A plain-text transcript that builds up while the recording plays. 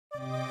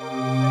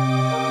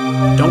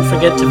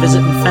forget to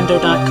visit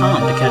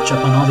Nintendo.com to catch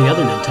up on all the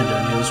other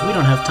Nintendo news we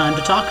don't have time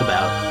to talk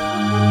about.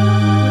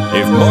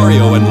 If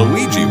Mario and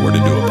Luigi were to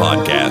do a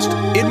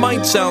podcast, it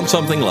might sound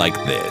something like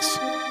this.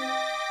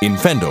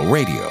 Infendo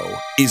Radio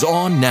is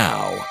on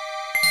now.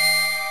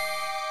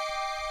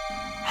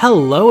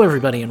 Hello,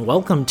 everybody, and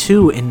welcome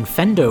to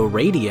Infendo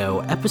Radio,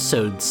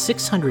 episode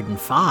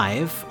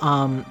 605.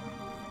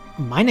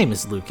 My name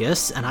is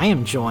Lucas, and I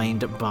am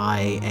joined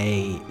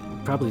by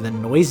probably the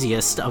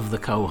noisiest of the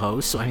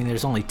co-hosts. I mean,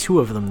 there's only two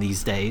of them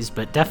these days,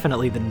 but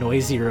definitely the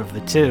noisier of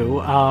the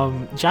two.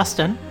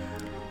 Justin,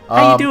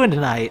 how you doing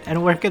tonight,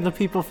 and where can the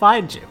people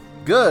find you?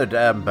 Good.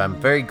 I'm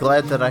very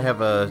glad that I have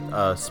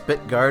a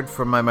spit guard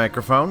for my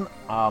microphone.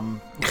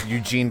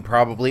 Eugene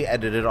probably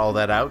edited all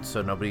that out,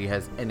 so nobody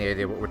has any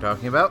idea what we're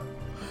talking about.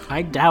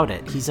 I doubt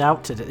it. He's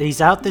out today.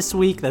 He's out this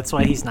week. That's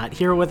why he's not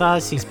here with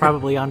us. He's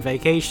probably on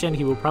vacation.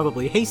 He will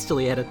probably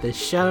hastily edit this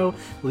show,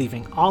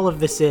 leaving all of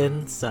this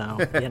in. So,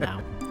 you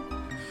know.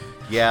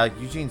 Yeah,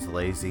 Eugene's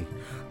lazy.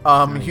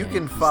 You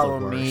can follow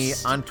me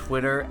on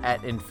Twitter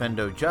at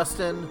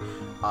InfendoJustin.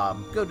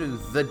 Go to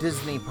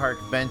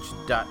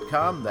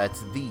thedisneyparkbench.com. That's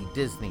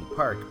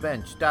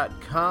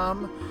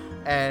thedisneyparkbench.com.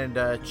 And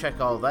check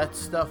all that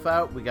stuff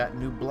out. We got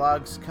new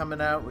blogs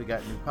coming out. We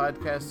got new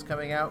podcasts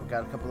coming out. We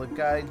got a couple of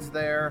guides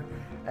there.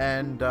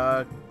 And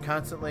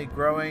constantly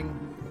growing.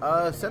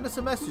 Send us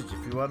a message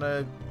if you want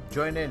to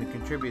join in and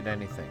contribute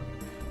anything.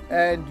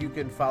 And you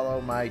can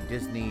follow my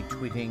Disney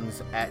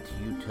tweetings at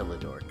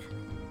Utilidork.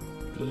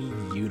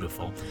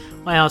 Beautiful.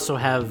 I also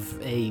have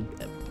a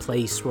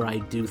place where I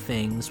do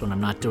things when I'm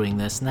not doing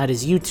this, and that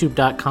is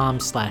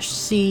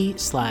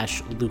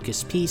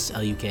youtube.com/c/LucasPeace,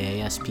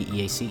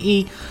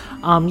 LUKASPEACE.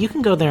 You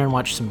can go there and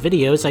watch some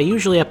videos. I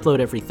usually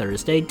upload every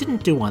Thursday.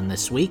 Didn't do one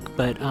this week,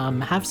 but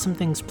have some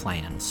things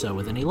planned. So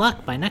with any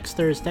luck, by next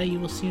Thursday, you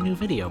will see a new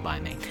video by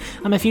me.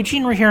 If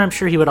Eugene were here, I'm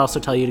sure he would also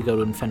tell you to go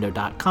to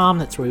Infendo.com.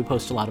 That's where we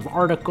post a lot of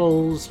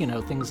articles,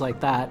 things like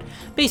that.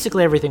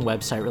 Basically everything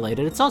website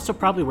related. It's also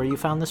probably where you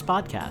found this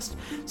podcast.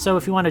 So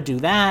if you want to do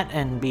that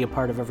and be a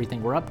part of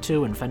everything we're up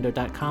to,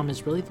 Infendo.com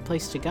is really the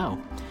place to go.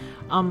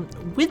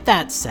 With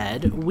that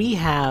said, we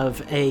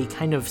have a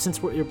kind of,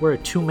 since we're a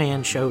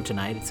two-man show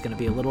tonight, it's going to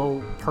be a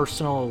little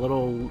personal, a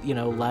little,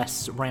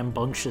 less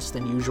rambunctious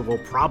than usual,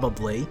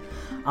 probably.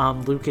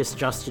 Lucas,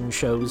 Justin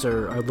shows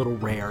are a little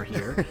rare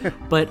here.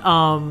 But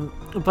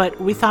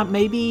we thought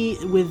maybe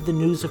with the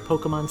news of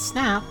Pokemon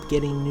Snap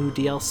getting new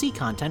DLC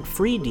content,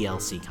 free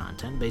DLC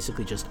content,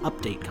 basically just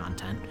update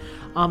content,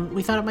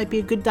 we thought it might be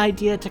a good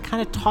idea to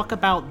kind of talk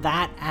about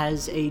that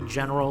as a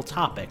general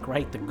topic,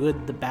 right? The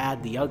good, the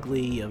bad, the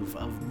ugly of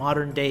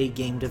modern-day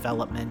game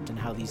development and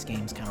how these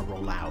games kind of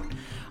roll out.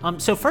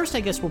 So first,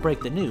 I guess we'll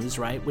break the news,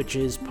 right? Which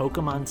is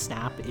Pokemon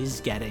Snap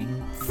is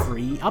getting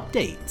free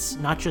updates.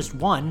 Not just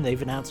one.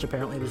 They've announced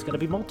apparently there's going to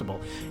be multiple.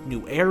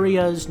 New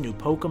areas, new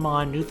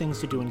Pokemon, new things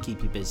to do and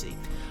keep you busy.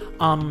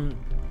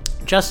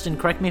 Justin,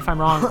 correct me if I'm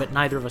wrong, but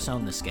neither of us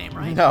own this game,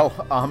 right? No.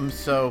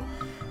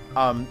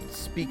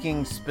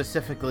 Speaking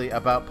specifically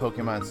about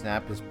Pokemon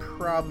Snap is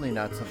probably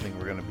not something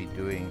we're going to be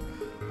doing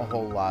a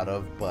whole lot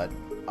of, but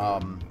I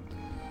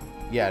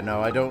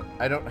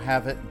don't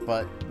have it,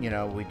 but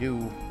we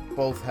do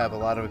both have a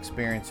lot of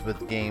experience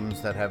with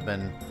games that have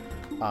been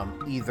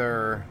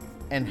either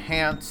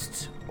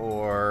enhanced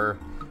or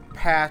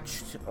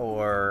patched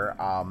or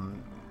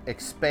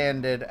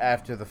expanded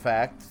after the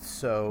fact.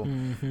 So,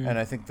 and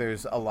I think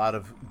there's a lot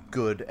of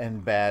good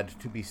and bad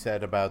to be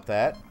said about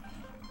that.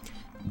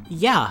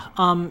 Yeah,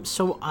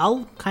 so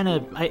I'll kind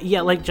of,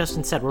 like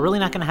Justin said, we're really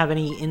not going to have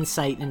any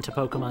insight into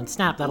Pokemon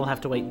Snap. That'll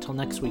have to wait until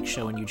next week's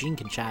show and Eugene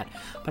can chat.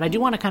 But I do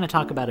want to kind of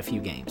talk about a few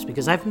games,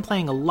 because I've been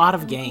playing a lot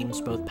of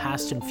games, both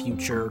past and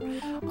future,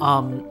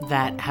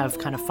 that have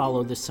kind of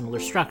followed this similar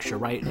structure,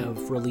 right?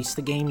 Of release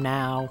the game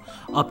now,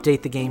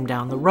 update the game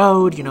down the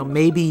road,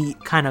 maybe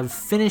kind of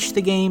finish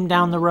the game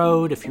down the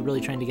road if you're really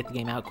trying to get the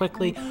game out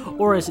quickly,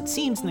 or as it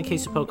seems in the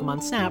case of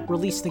Pokemon Snap,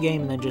 release the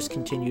game and then just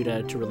continue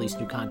to release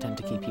new content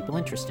to keep people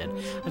interested.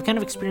 I've kind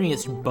of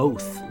experienced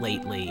both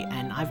lately,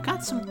 and I've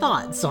got some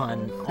thoughts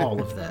on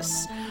all of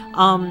this.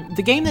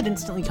 The game that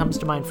instantly comes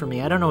to mind for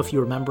me, I don't know if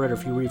you remember it or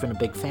if you were even a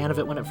big fan of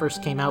it when it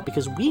first came out,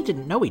 because we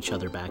didn't know each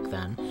other back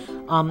then,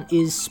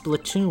 is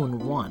Splatoon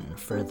 1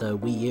 for the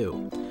Wii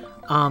U.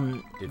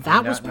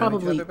 That was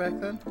probably, know each other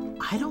back then?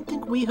 I don't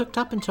think we hooked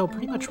up until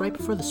pretty much right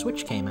before the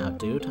Switch came out,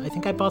 dude. I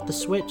think I bought the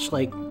Switch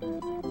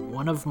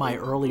one of my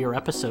earlier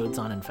episodes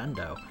on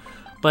Infendo.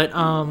 But,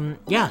 Splatoon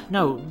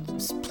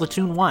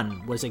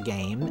 1 was a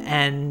game,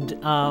 and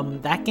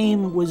that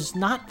game was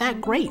not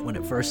that great when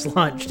it first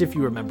launched, if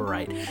you remember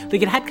right.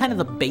 Like, it had kind of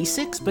the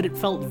basics, but it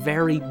felt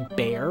very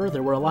bare.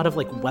 There were a lot of,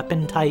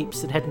 weapon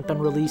types that hadn't been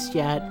released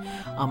yet,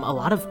 a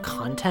lot of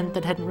content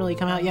that hadn't really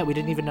come out yet. We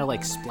didn't even know,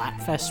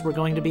 Splatfests were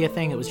going to be a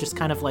thing. It was just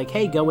kind of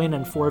hey, go in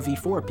and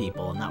 4v4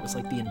 people, and that was,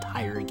 the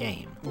entire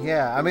game.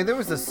 Yeah, I mean, there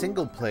was a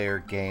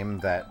single-player game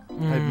that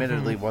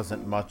admittedly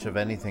wasn't much of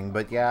anything,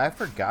 but yeah, I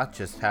forgot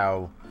just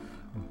how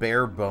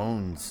bare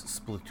bones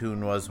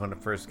Splatoon was when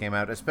it first came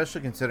out,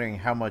 especially considering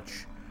how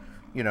much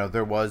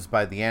there was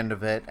by the end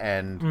of it.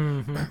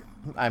 And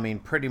I mean,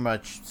 pretty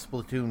much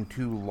Splatoon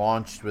 2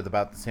 launched with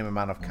about the same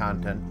amount of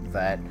content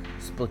that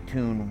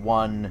Splatoon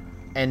 1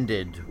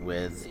 ended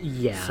with.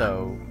 Yeah.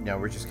 So,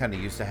 we're just kind of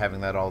used to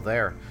having that all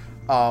there.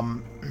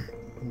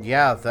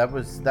 Yeah, that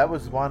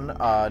was one.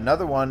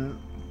 Another one,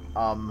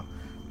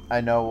 I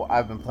know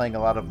I've been playing a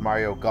lot of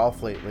Mario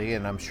Golf lately,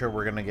 and I'm sure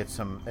we're going to get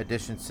some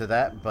additions to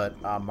that,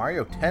 but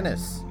Mario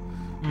Tennis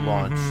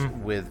launched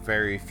with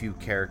very few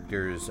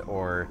characters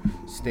or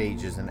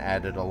stages and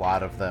added a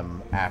lot of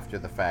them after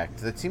the fact.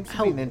 That seems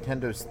to be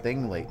Nintendo's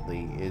thing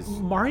lately. Is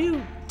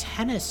Mario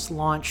Tennis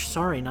launched,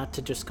 sorry not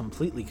to just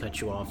completely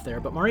cut you off there,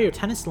 but Mario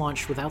Tennis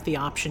launched without the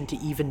option to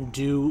even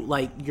do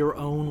like your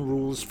own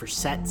rules for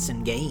sets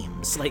and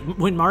games. Like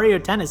when Mario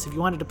Tennis, if you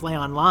wanted to play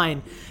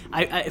online,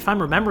 if I'm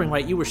remembering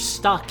right, you were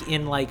stuck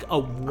in like a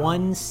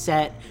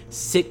 1-set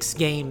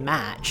 6-game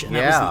match, and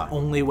that was the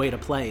only way to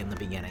play in the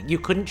beginning. You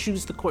couldn't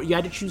choose the court. You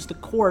had to choose the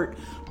court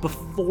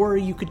before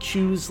you could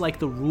choose like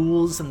the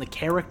rules and the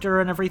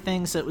character and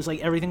everything. So it was like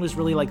everything was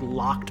really like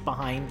locked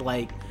behind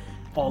like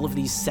all of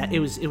these set. It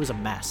was a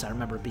mess. I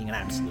remember it being an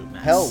absolute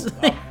mess. Hell,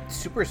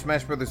 Super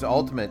Smash Bros.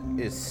 Ultimate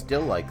is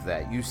still like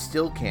that. You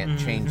still can't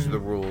change the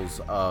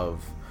rules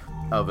of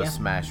a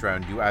Smash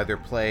round. You either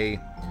play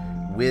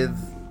with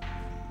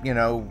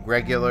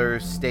regular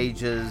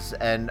stages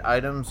and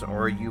items,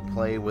 or you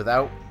play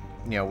without,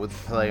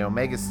 play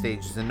Omega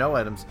stages and no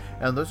items,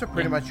 and those are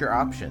pretty much your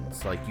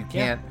options. Like, you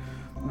can't,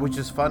 which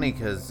is funny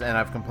because, and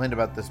I've complained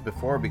about this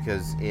before,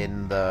 because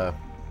in the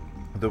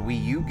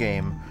Wii U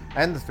game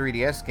and the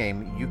 3DS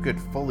game, you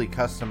could fully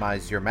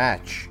customize your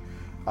match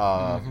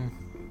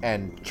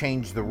and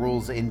change the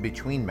rules in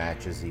between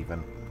matches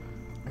even.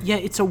 Yeah,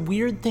 it's a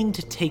weird thing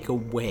to take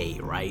away,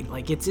 right?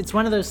 Like, it's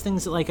one of those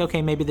things that, like,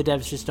 okay, maybe the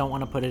devs just don't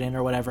want to put it in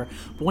or whatever,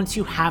 but once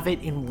you have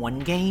it in one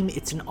game,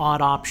 it's an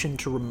odd option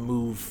to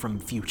remove from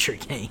future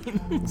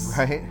games.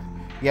 Right?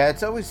 Yeah,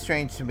 it's always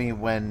strange to me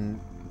when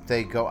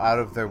they go out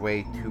of their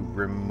way to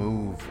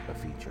remove a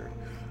feature.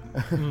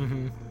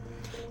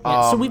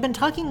 Yeah, so we've been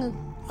talking...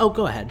 Oh,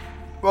 go ahead.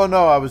 Well,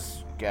 no, I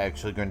was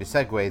actually going to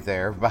segue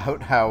there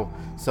about how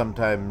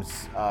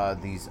sometimes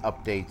these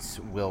updates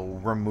will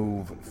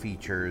remove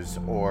features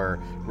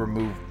or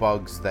remove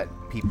bugs that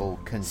people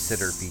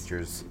consider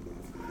features.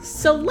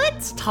 So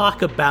let's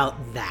talk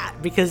about that,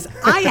 because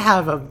I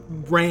have a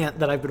rant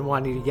that I've been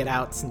wanting to get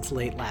out since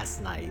late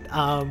last night.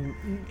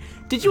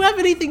 Did you have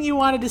anything you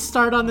wanted to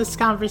start on this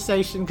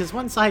conversation? Because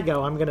once I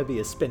go, I'm going to be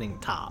a spinning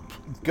top.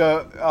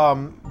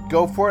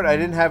 Go for it. I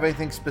didn't have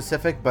anything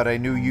specific, but I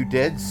knew you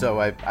did,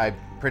 so I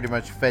pretty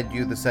much fed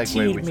you the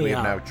segue, which we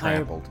have now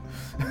trampled.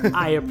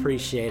 I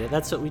appreciate it.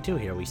 That's what we do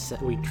here. We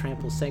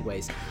trample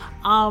segues.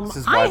 This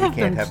is why we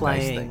can't have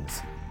nice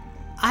things.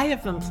 I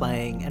have been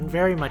playing and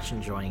very much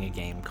enjoying a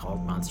game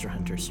called Monster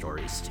Hunter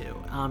Stories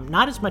 2.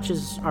 Not as much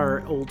as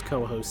our old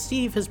co-host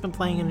Steve has been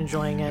playing and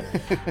enjoying it.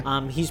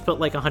 He's put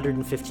like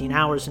 115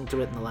 hours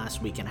into it in the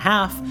last week and a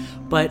half,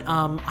 but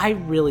I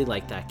really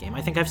like that game.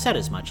 I think I've said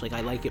as much. Like,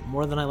 I like it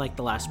more than I like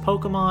the last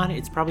Pokemon.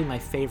 It's probably my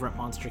favorite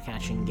monster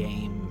catching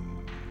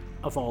game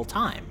of all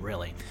time,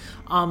 really.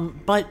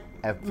 But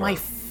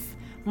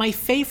my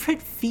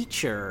favorite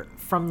feature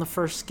from the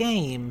first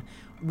game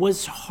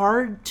was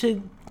hard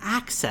to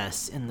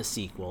access in the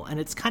sequel, and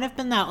it's kind of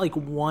been that like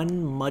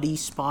one muddy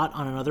spot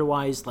on an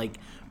otherwise like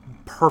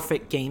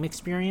perfect game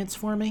experience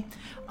for me.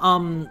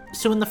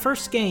 So in the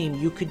first game,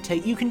 you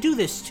can do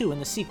this too in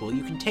the sequel.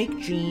 You can take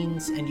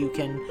genes and you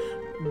can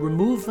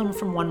remove them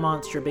from one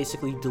monster,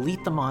 basically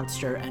delete the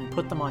monster and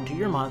put them onto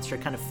your monster,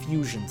 kind of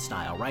fusion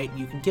style, right?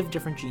 You can give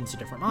different genes to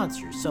different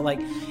monsters. So like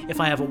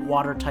if I have a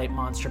water type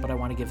monster but I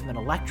want to give him an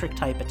electric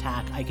type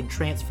attack, I can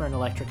transfer an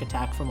electric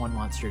attack from one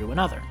monster to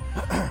another.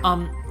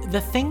 The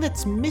thing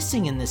that's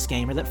missing in this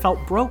game, or that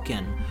felt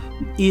broken,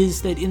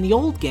 is that in the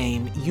old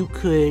game you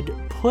could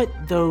put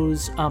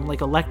those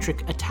like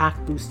electric attack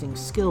boosting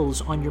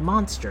skills on your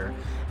monster,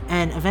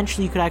 and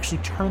eventually you could actually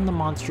turn the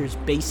monster's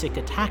basic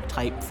attack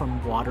type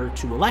from water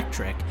to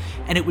electric,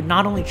 and it would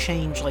not only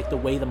change like the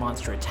way the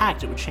monster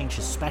attacked, it would change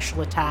his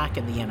special attack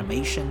and the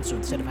animation. So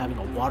instead of having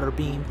a water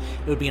beam,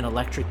 it would be an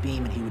electric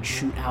beam, and he would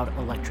shoot out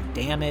electric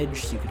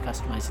damage, so you could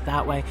customize it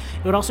that way.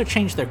 It would also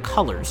change their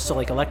colors, so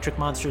like electric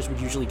monsters would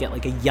usually get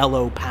like a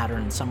yellow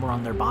pattern somewhere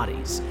on their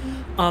bodies.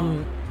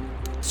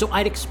 So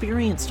I'd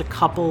experienced a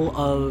couple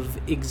of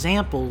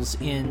examples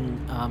in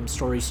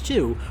Stories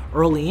 2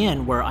 early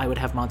in where I would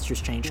have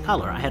monsters change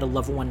color. I had a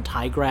level 1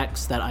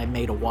 Tigrex that I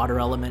made a water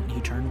element and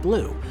he turned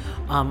blue.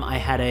 I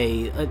had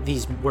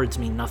these words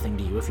mean nothing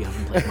to you if you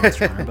haven't played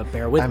Monster Hunter, but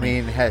bear with me.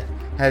 I mean,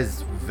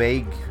 has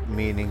vague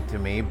meaning to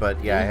me,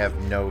 but yeah, I have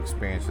no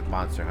experience with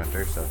Monster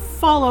Hunter, so...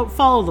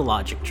 Follow the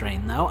logic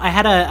train, though. I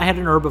had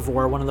an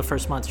herbivore, one of the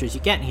first monsters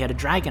you get, and he had a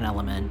dragon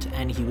element,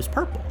 and he was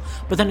purple.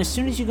 But then as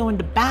soon as you go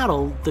into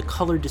battle, the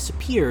color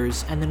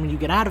disappears, and then when you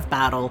get out of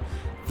battle,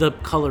 the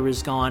color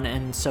is gone,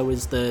 and so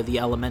is the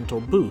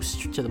elemental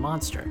boost to the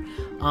monster.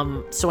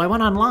 So I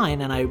went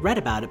online and I read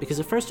about it, because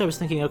at first I was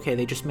thinking, okay,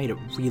 they just made it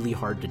really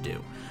hard to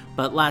do.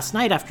 But last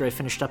night, after I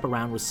finished up a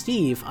round with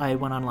Steve, I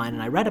went online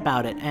and I read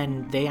about it,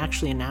 and they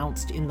actually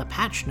announced in the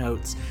patch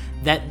notes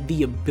that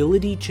the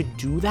ability to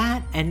do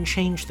that and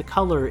change the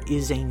color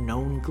is a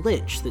known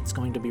glitch that's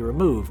going to be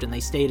removed. And they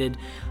stated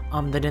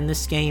that in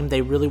this game,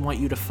 they really want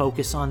you to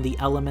focus on the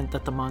element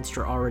that the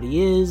monster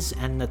already is,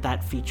 and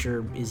that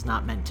feature is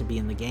not meant to be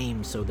in the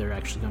game, so they're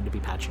actually going to be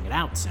patching it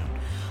out soon.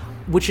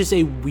 Which is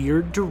a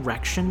weird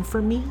direction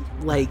for me.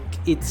 Like,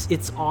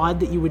 it's odd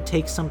that you would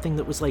take something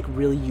that was, like,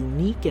 really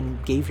unique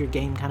and gave your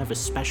game kind of a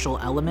special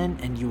element,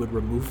 and you would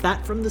remove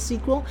that from the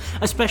sequel,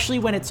 especially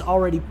when it's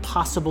already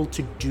possible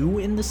to do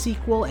in the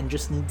sequel and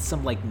just needs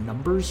some, like,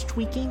 numbers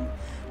tweaking.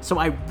 So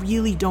I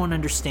really don't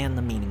understand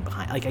the meaning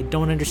behind, like, I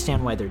don't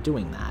understand why they're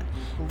doing that.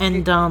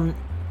 And,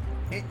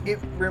 It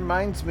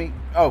reminds me...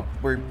 Oh,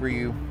 were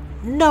you...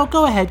 No,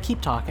 go ahead, keep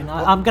talking.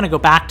 I'm going to go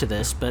back to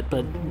this, but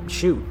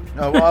shoot.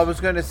 No, well, I was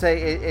going to say,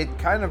 it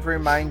kind of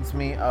reminds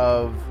me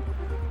of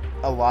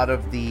a lot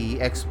of the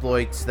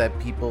exploits that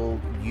people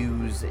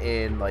use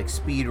in, like,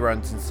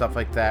 speedruns and stuff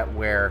like that,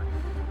 where,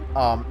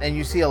 and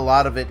you see a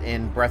lot of it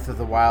in Breath of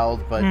the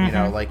Wild, but, you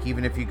know, like,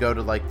 even if you go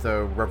to, like,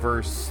 the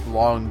reverse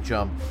long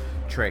jump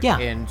trick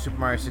in Super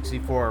Mario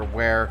 64,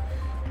 where,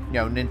 you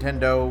know,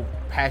 Nintendo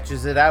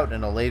patches it out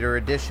in a later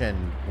edition,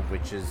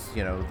 which is,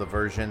 you know, the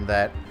version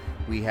that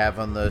we have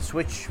on the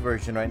Switch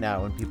version right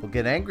now, and people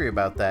get angry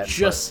about that.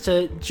 Just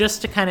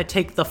to kind of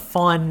take the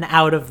fun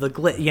out of the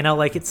glitch, you know,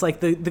 like, it's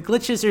like the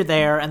glitches are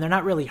there and they're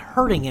not really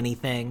hurting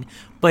anything,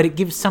 but it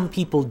gives some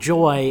people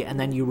joy, and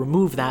then you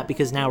remove that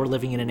because now we're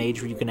living in an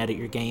age where you can edit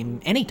your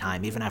game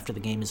anytime, even after the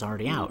game is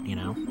already out, you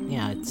know?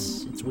 Yeah,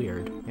 it's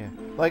weird. Yeah.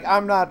 Like,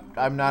 I'm not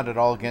at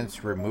all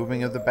against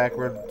removing of the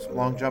backwards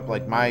long jump.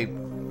 Like, my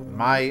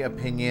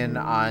opinion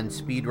on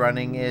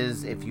speedrunning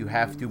is, if you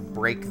have to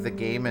break the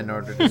game in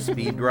order to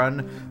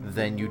speedrun,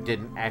 then you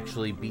didn't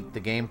actually beat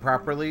the game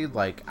properly.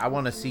 Like, I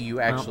want to see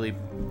you actually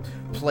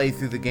play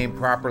through the game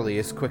properly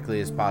as quickly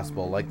as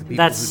possible. Like the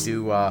people who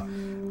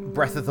do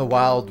Breath of the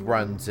Wild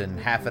runs in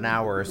half an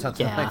hour or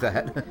something like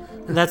that.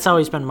 That's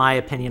always been my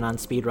opinion on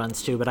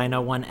speedruns too, but I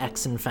know one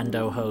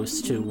ex-Infendo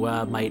host who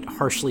might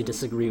harshly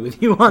disagree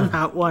with you on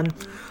that one.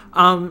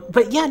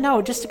 But yeah,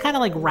 no, just to kind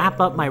of like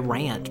wrap up my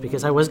rant,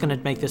 because I was going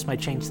to make this my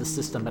change the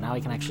system, but now I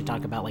can actually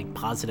talk about like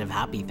positive,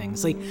 happy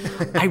things. Like,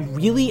 I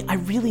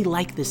really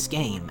like this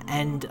game,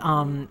 and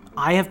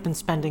I have been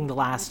spending the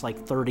last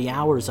like 30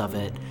 hours of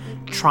it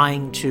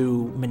trying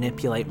to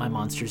manipulate my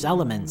monster's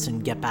elements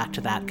and get back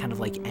to that kind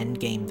of like end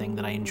game thing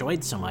that I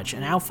enjoyed so much.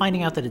 And now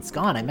finding out that it's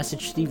gone, I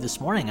messaged Steve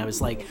this morning. I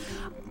was like,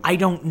 I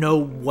don't know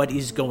what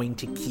is going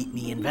to keep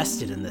me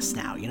invested in this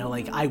now. You know,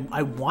 like,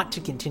 I want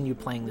to continue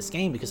playing this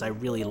game because I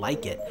really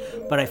like it,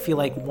 but I feel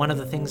like one of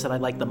the things that I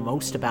like the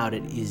most about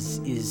it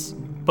is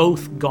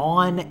both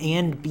gone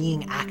and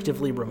being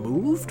actively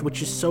removed,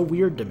 which is so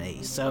weird to me.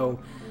 So,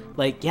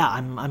 like, yeah,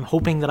 I'm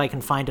hoping that I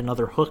can find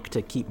another hook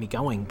to keep me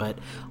going, but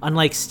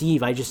unlike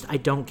Steve, I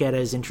don't get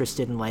as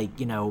interested in, like,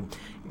 you know,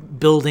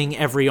 building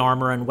every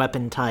armor and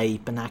weapon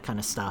type and that kind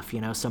of stuff,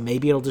 you know? So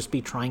maybe it'll just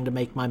be trying to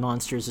make my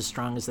monsters as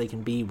strong as they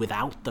can be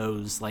without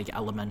those, like,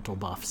 elemental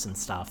buffs and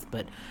stuff.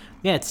 But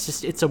yeah,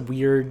 it's a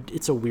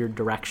weird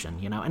direction,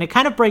 you know? And it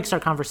kind of breaks our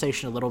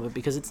conversation a little bit,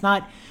 because it's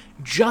not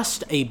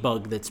just a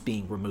bug that's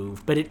being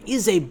removed, but it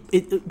is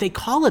they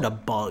call it a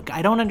bug.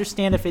 I don't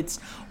understand if it's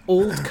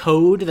old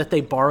code that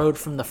they borrowed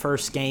from the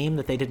first game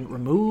that they didn't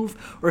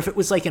remove, or if it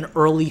was like an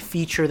early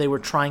feature they were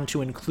trying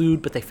to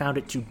include, but they found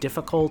it too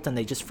difficult and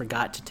they just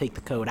forgot to take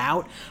the code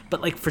out.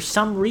 But like, for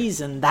some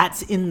reason,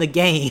 that's in the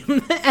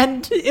game,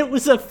 and it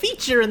was a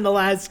feature in the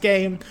last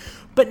game,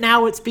 but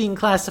now it's being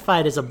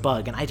classified as a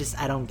bug, and I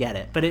don't get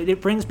it. But it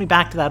brings me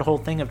back to that whole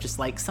thing of just,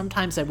 like,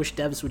 sometimes I wish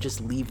devs would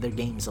just leave their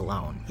games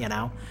alone, you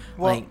know?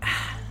 Well, like,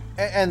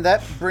 and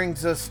that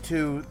brings us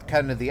to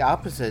kind of the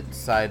opposite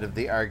side of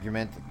the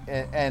argument,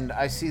 and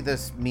I see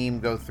this meme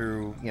go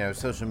through, you know,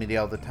 social media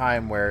all the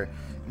time, where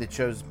it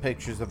shows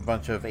pictures of a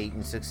bunch of 8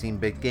 and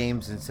 16-bit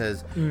games and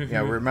says, you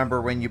know,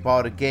 remember when you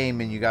bought a game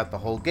and you got the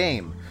whole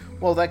game?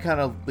 Well, that kind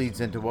of leads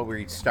into what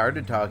we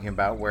started talking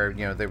about, where,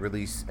 you know, they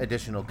release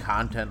additional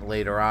content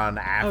later on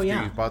after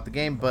you bought the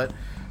game. But,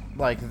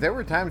 like, there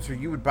were times where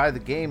you would buy the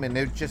game and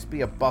it would just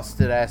be a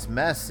busted-ass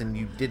mess, and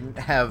you didn't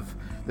have...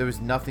 There was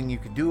nothing you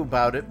could do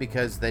about it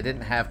because they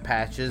didn't have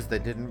patches. They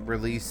didn't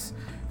release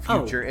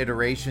future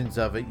iterations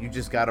of it. You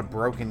just got a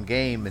broken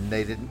game, and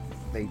it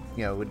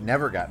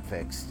never got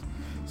fixed.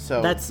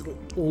 So that's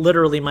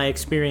literally my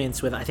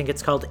experience with, I think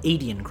it's called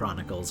Adian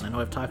Chronicles. I know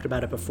I've talked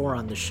about it before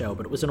on the show,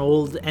 but it was an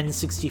old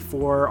N64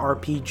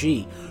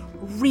 RPG.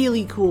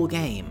 Really cool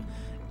game.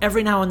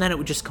 Every now and then it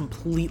would just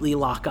completely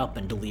lock up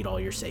and delete all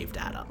your save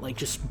data. Like,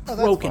 just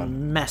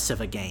broken mess of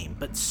a game,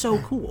 but so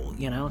cool,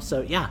 you know?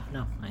 So, yeah,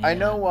 no. I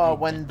know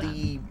when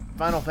the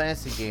Final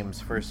Fantasy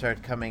games first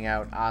started coming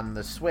out on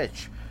the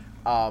Switch,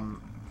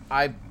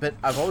 I've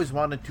always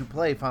wanted to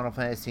play Final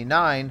Fantasy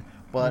IX,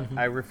 but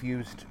I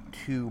refused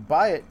to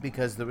buy it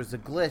because there was a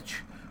glitch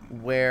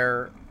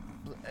where,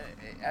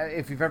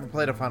 if you've ever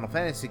played a Final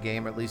Fantasy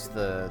game, or at least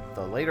the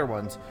later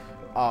ones,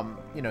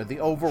 the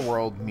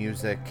overworld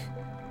music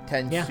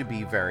tends to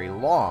be very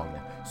long.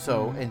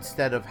 So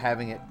instead of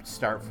having it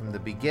start from the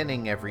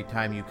beginning every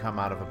time you come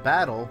out of a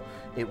battle,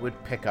 it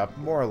would pick up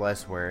more or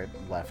less where it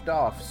left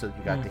off, so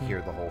you got to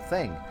hear the whole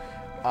thing.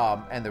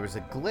 And there was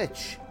a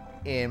glitch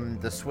in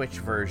the Switch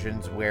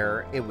versions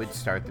where it would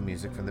start the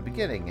music from the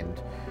beginning.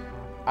 And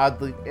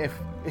oddly,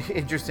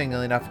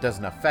 interestingly enough, it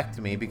doesn't affect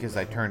me because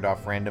I turned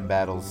off random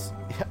battles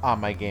on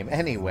my game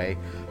anyway.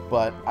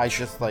 But I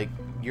just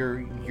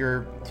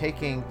you're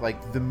taking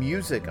the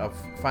music of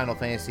Final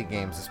Fantasy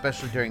games,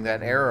 especially during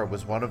that era,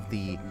 was one of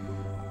the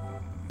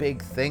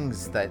big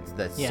things that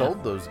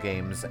sold those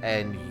games,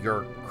 and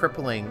you're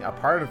crippling a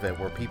part of it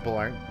where people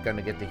aren't going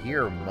to get to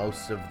hear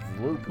most of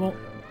the loop. Well,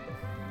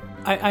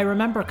 I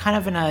remember kind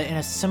of in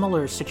a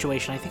similar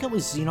situation. I think it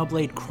was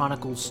Xenoblade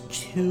Chronicles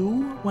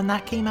 2 when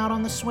that came out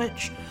on the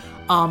Switch.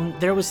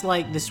 There was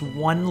this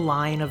one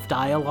line of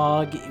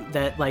dialogue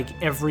that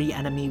every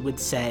enemy would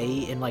say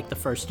in the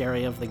first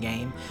area of the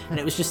game, and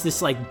it was just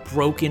this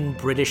broken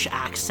British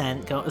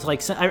accent. It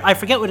was I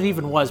forget what it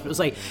even was, but it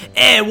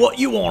was what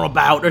you on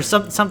about, or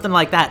something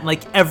like that.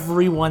 And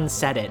everyone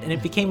said it, and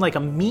it became a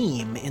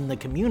meme in the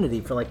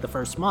community for the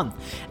first month,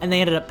 and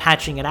they ended up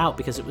patching it out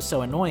because it was so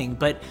annoying.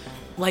 But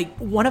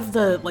one of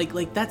the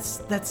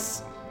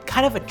that's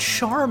kind of a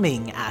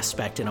charming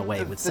aspect in a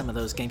way with some of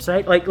those games,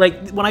 right?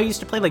 Like when I used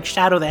to play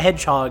Shadow the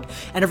Hedgehog,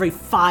 and every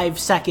 5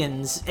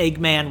 seconds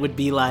Eggman would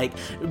be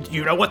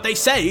you know what they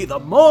say, the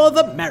more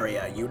the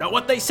merrier. You know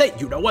what they say,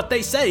 you know what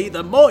they say,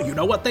 the more you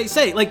know what they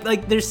say.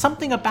 There's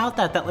something about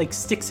that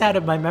sticks out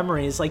of my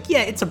memory. Is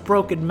yeah, it's a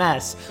broken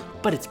mess,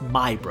 but it's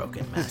my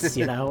broken mess,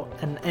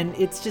 and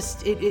it's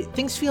just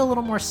things feel a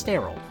little more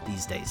sterile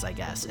these days, I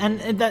guess.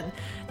 And that,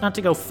 not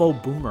to go full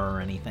boomer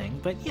or anything,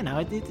 but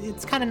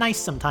it's kind of nice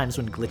sometimes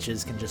when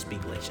glitches can just be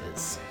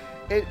glitches.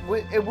 It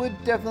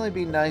would definitely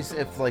be nice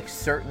if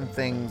certain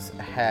things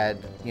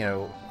had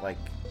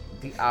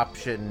the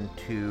option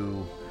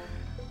to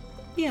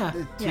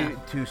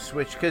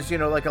switch, because a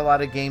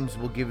lot of games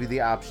will give you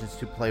the options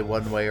to play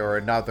one way or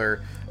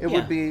another. It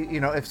would be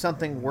if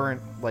something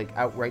weren't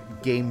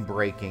outright game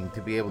breaking,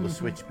 to be able to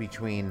switch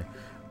between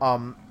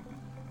one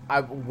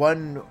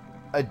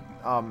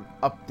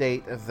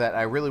update that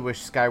I really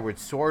wish Skyward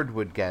Sword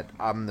would get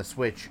on the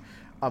Switch.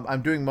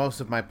 I'm doing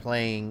most of my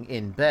playing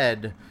in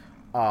bed,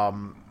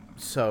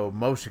 so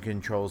motion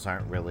controls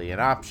aren't really an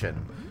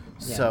option.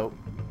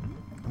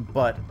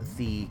 But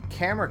the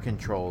camera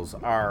controls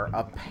are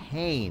a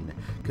pain,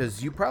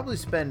 because you probably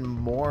spend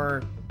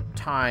more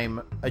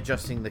time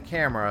adjusting the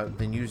camera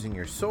than using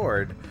your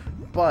sword,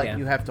 but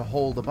you have to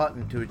hold a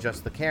button to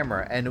adjust the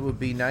camera. And it would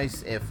be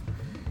nice if,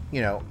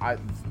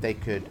 they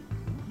could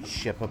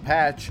ship a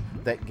patch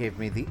that gave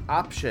me the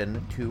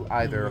option to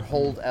either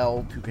hold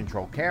L to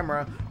control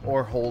camera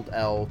or hold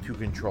L to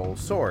control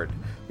sword.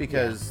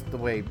 Because the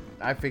way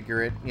I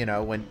figure it,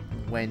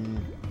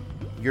 when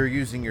you're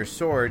using your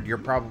sword, you're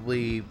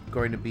probably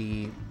going to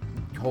be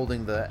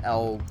holding the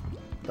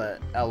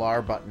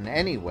LR button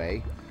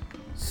anyway,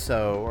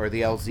 or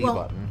the LZ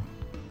button.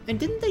 And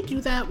didn't they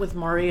do that with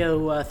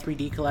Mario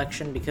 3D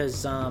Collection?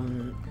 Because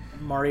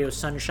Mario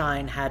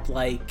Sunshine had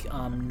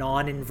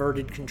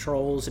non-inverted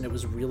controls, and it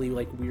was really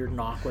weird and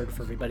awkward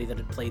for everybody that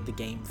had played the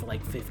game for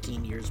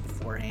 15 years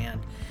beforehand.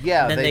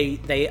 Yeah, and then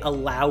they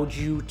allowed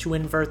you to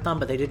invert them,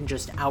 but they didn't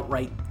just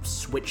outright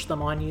switch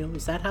them on you.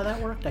 Is that how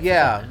that worked?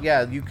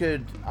 Yeah, you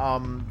could.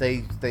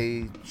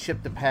 They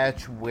shipped a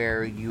patch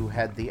where you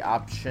had the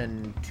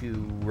option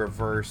to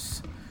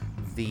reverse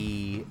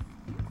the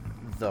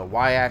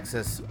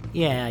y-axis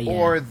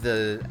or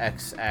the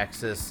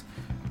x-axis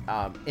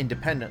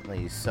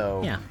independently.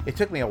 So it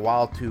took me a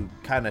while to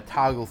kind of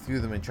toggle through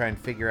them and try and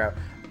figure out.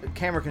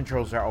 Camera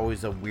controls are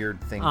always a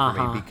weird thing for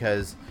me,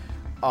 because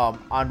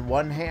on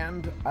one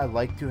hand, I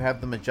like to have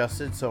them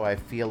adjusted so I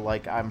feel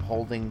like I'm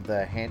holding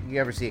the hand.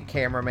 You ever see a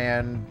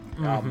cameraman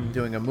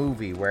doing a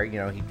movie where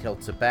he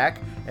tilts it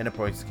back and it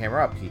points the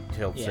camera up, he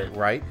tilts it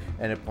right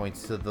and it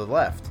points to the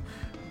left.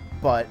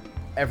 But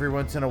every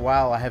once in a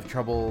while I have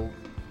trouble,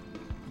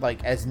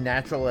 as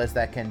natural as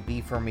that can be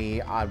for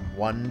me on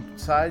one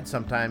side,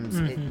 sometimes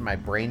my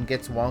brain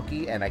gets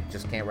wonky and I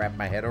just can't wrap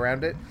my head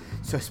around it.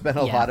 So I spend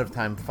a lot of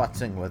time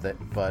futzing with it.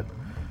 But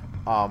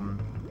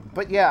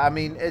yeah, I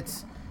mean,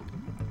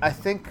 I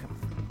think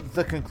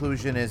the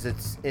conclusion is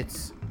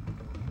it's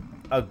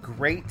a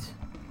great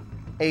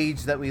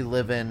age that we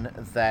live in,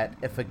 that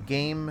if a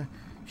game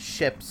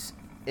ships,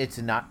 it's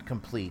not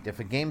complete. If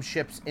a game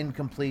ships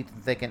incomplete,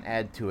 they can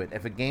add to it.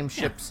 If a game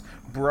ships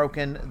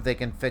broken, they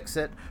can fix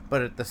it.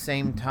 But at the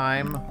same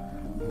time,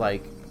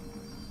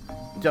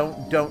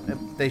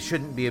 they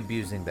shouldn't be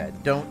abusing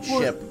that. Don't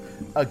ship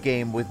a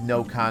game with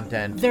no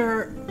content.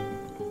 There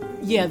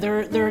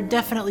are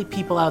definitely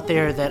people out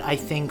there that I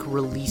think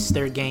release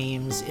their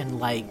games in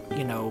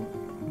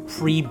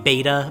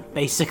pre-beta,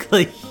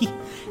 basically.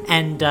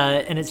 And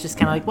it's just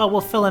kind of like, well,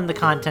 we'll fill in the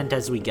content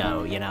as we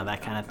go,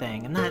 that kind of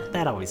thing. And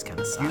that always kind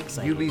of sucks.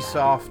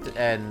 Ubisoft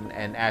and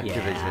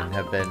Activision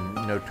have been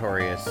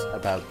notorious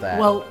about that.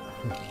 Well,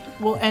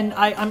 and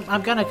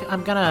I'm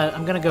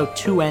gonna go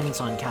two ends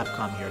on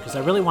Capcom here, because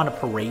I really want to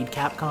parade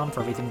Capcom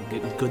for everything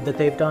good that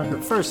they've done.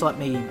 But first, let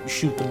me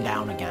shoot them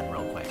down again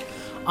real quick.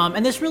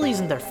 And this really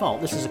isn't their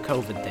fault. This is a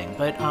COVID thing.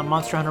 But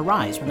Monster Hunter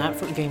Rise, when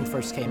that game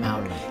first came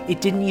out,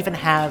 it didn't even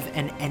have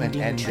an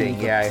ending to the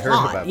plot. I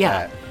heard about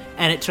that.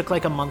 And it took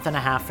like a month and a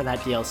half for that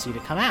DLC to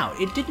come out.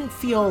 It didn't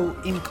feel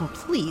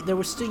incomplete. You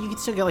could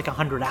still get like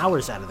 100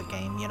 hours out of the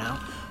game,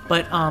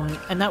 But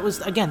and that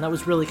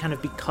was really kind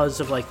of because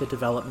of like the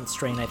development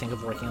strain, I think,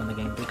 of working on the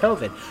game through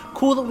COVID.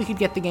 Cool that we could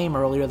get the game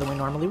earlier than we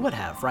normally would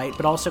have, right?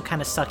 But also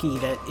kind of sucky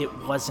that it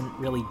wasn't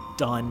really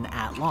done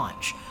at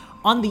launch.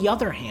 On the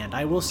other hand,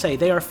 I will say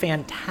they are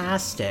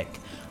fantastic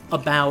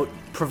about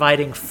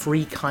providing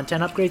free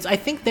content upgrades. I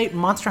think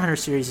Monster Hunter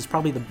series is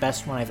probably the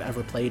best one I've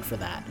ever played for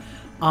that.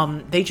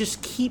 They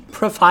just keep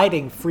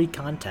providing free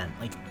content,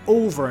 like,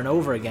 over and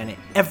over again in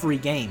every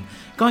game.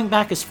 Going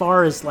back as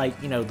far as, like,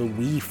 the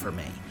Wii for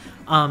me.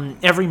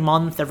 Every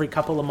month, every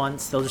couple of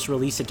months, they'll just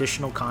release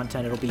additional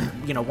content. It'll be,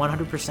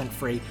 100%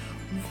 free.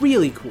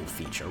 Really cool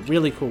feature.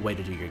 Really cool way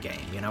to do your game,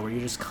 where you're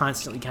just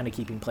constantly kind of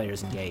keeping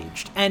players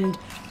engaged. And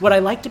what I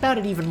liked about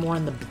it even more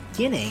in the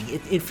beginning,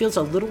 it feels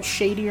a little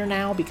shadier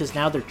now, because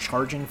now they're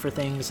charging for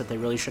things that they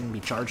really shouldn't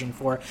be charging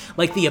for.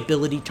 Like the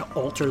ability to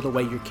alter the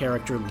way your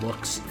character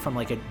looks from,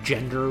 like, a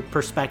gender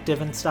perspective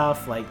and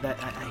stuff. Like, that,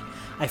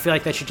 I feel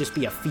like that should just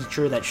be a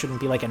feature that shouldn't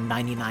be like a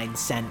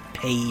 99-cent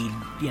paid,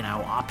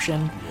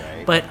 option.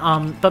 Right.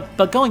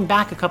 But going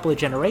back a couple of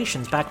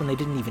generations, back when they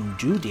didn't even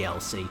do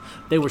DLC,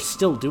 they were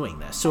still doing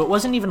this. So it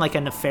wasn't even like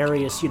a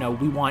nefarious,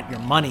 we want your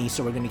money,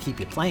 so we're going to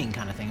keep you playing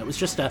kind of thing. It was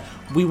just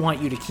we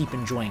want you to keep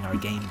enjoying our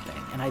game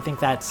thing. And I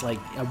think that's like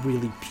a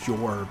really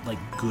pure, like,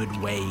 good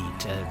way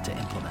to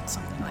implement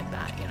something like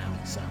that,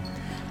 So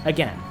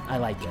again, I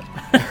like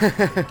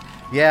it.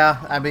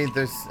 Yeah, I mean,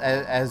 there's,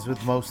 as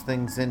with most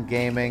things in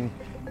gaming,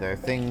 there are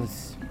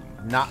things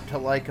not to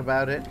like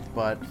about it,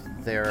 but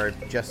there are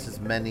just as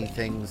many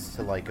things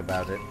to like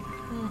about it.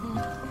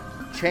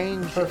 Mm-hmm.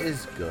 Change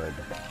is good.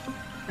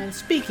 And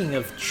speaking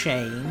of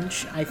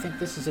change, I think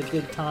this is a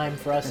good time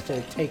for us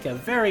to take a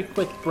very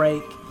quick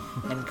break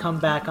and come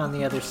back on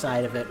the other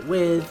side of it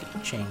with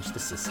Change the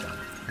System.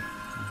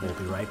 We'll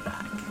be right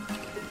back.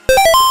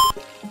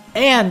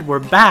 And we're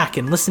back,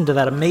 and listen to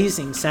that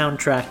amazing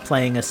soundtrack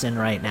playing us in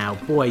right now.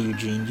 Boy,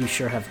 Eugene, you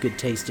sure have good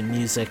taste in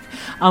music.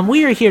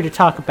 We are here to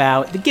talk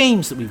about the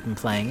games that we've been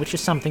playing, which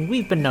is something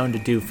we've been known to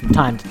do from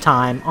time to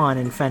time on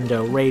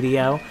Infendo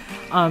Radio.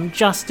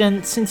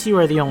 Justin, since you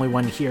are the only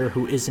one here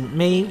who isn't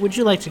me, would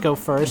you like to go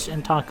first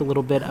and talk a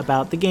little bit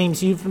about the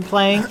games you've been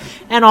playing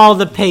and all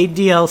the paid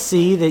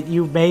DLC that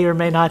you may or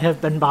may not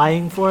have been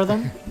buying for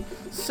them?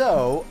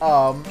 So,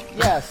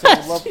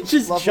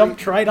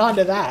 jumped right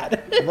onto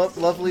that.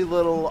 Lovely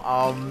little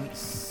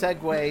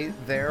segue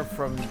there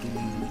from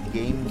the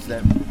games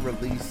that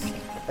release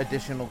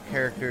additional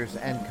characters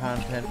and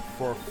content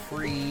for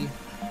free.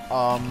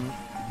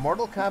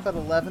 Mortal Kombat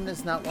 11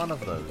 is not one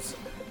of those.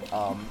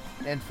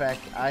 In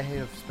fact, I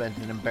have spent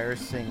an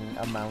embarrassing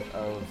amount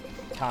of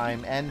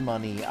time and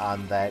money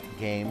on that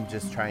game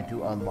just trying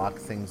to unlock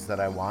things that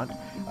I want.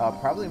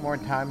 Probably more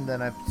time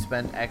than I've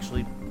spent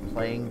actually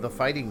playing the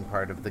fighting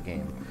part of the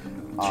game.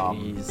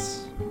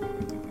 Jeez.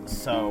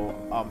 So,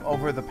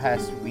 over the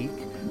past week,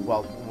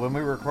 well, when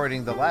we were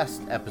recording the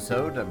last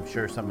episode, I'm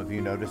sure some of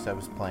you noticed I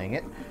was playing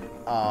it.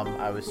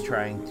 I was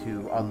trying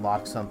to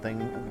unlock something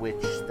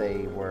which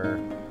they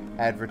were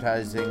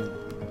advertising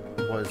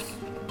was,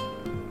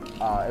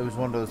 it was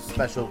one of those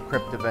special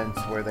crypt events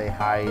where they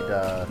hide,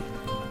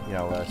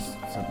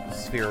 some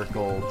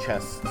spherical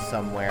chest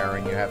somewhere,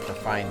 and you have to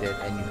find it,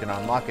 and you can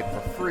unlock it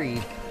for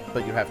free,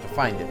 but you have to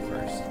find it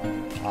first.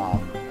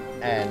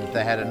 And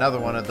they had another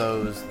one of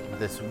those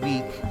this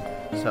week,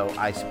 so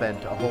I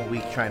spent a whole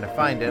week trying to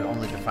find it,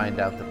 only to find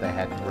out that they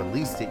hadn't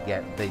released it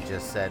yet. They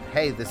just said,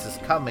 hey, this is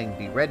coming,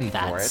 be ready for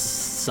it. That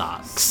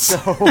sucks. So,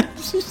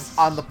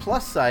 on the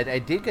plus side, I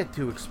did get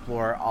to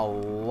explore a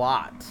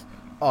lot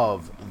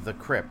of the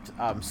crypt.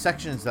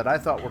 Sections that I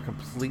thought were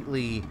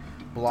completely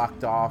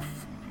blocked off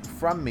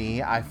from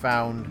me, I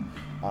found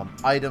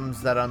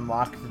items that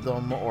unlocked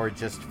them, or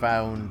just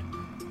found,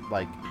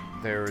 like,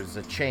 there's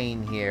a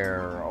chain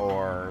here,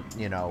 or,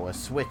 a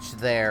switch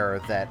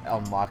there that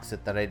unlocks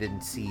it that I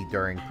didn't see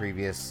during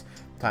previous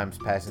times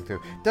passing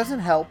through. Doesn't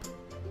help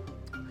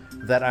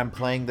that I'm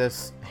playing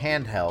this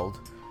handheld,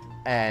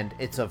 and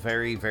it's a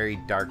very, very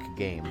dark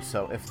game.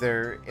 So if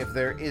there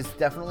is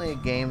definitely a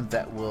game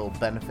that will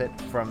benefit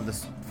from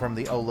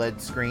the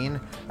OLED screen,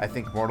 I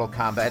think Mortal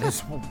Kombat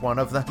is one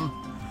of them.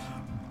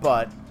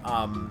 But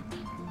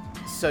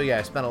so yeah,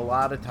 I spent a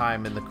lot of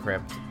time in the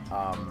crypt.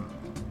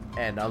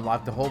 And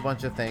unlocked a whole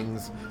bunch of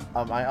things.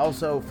 I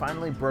also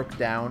finally broke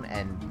down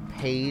and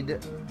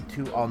paid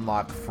to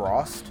unlock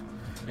Frost,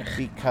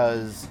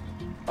 because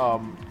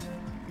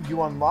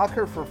you unlock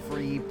her for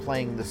free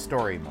playing the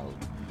story mode.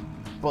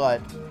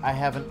 But I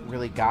haven't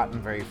really gotten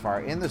very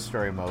far in the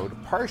story mode,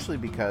 partially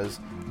because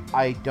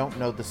I don't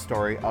know the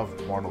story of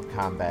Mortal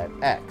Kombat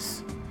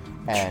X.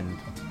 And,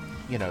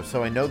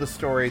 so I know the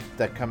story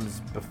that comes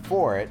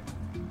before it,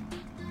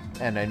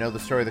 and I know the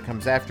story that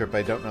comes after it, but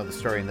I don't know the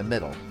story in the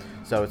middle.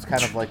 So it's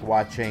kind of like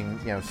watching,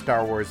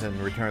 Star Wars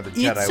and Return of the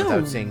Jedi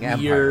without seeing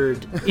Empire.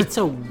 It's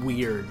a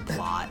weird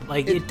plot.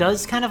 Like, it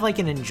does kind of like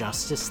an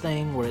Injustice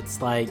thing where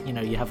it's like,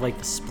 you have like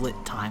the split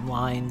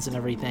timelines and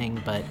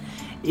everything, but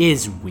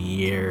is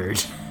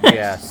weird.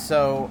 Yeah,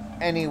 so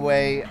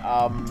anyway,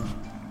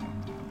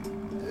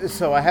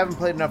 so I haven't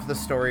played enough of the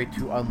story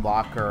to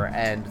unlock her,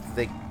 and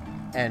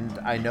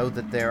I know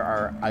that there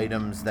are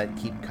items that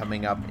keep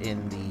coming up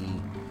in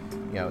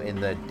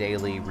the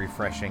daily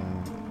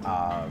refreshing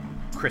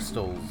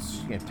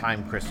crystals,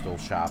 time crystal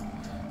shop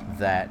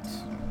that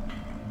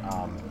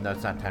no,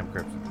 it's not time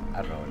crystal,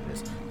 I don't know what it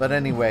is, but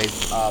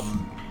anyways,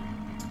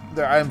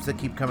 there are items that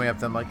keep coming up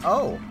that I'm like,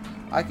 oh,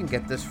 I can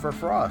get this for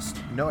Frost.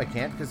 No, I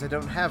can't, because I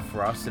don't have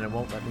Frost and it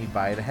won't let me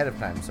buy it ahead of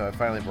time. So I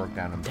finally broke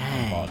down and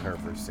bought her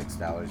for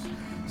 $6.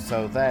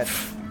 So that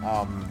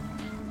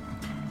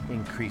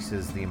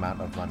increases the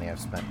amount of money I've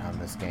spent on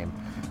this game.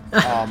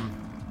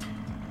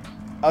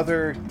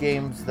 Other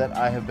games that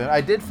I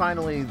did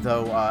finally,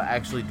 though,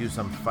 actually do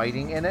some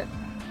fighting in it,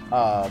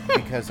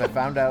 because I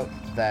found out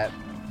that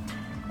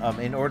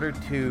in order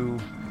to,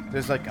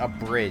 there's like a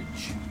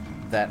bridge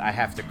that I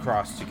have to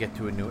cross to get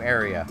to a new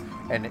area,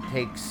 and it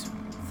takes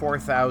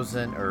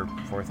 2,000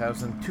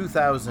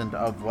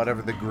 of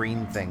whatever the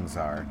green things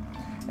are,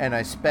 and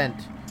I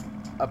spent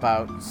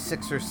about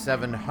 600 or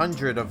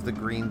 700 of the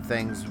green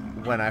things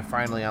when I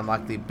finally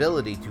unlocked the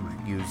ability to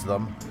use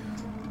them.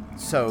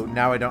 So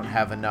now I don't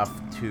have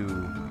enough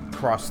to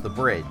cross the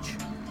bridge.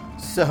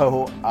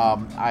 So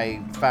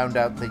I found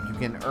out that you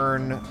can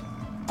earn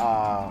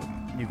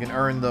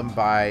them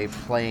by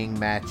playing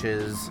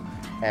matches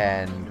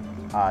and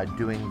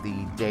doing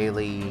the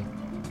daily.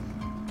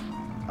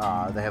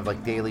 They have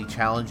like daily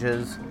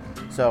challenges.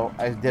 So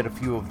I did a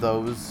few of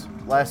those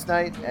last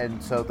night,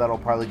 and so that'll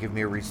probably give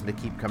me a reason to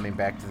keep coming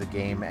back to the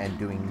game and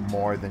doing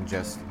more than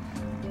just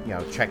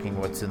checking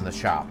what's in the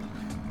shop.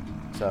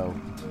 So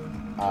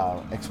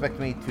expect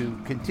me to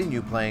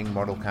continue playing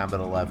Mortal Kombat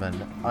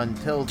 11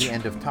 until the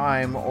end of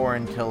time, or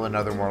until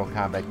another Mortal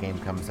Kombat game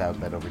comes out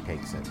that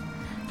overtakes it.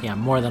 Yeah,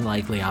 more than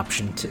likely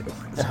option 2.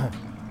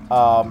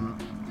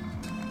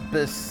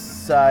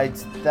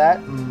 Besides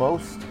that,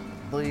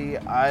 mostly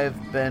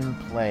I've been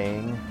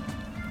playing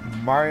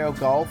Mario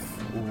Golf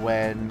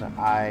when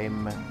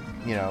I'm,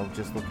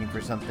 just looking for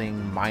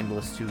something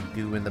mindless to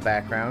do in the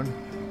background,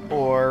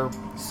 or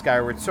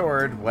Skyward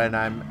Sword when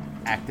I'm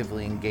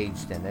actively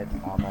engaged in it.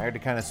 I already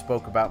kind of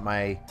spoke about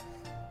my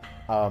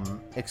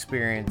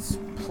experience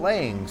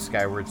playing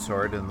Skyward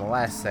Sword in the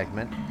last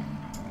segment,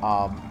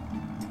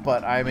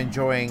 but I'm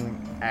enjoying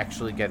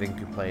actually getting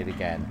to play it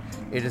again.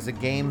 It is a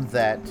game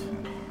that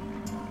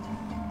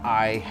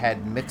I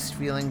had mixed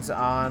feelings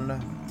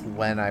on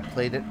when I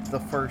played it the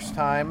first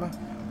time,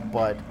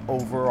 but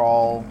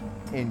overall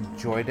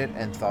enjoyed it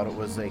and thought it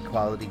was a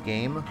quality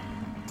game.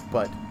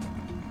 But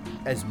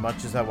as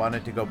much as I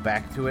wanted to go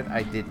back to it,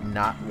 I did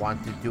not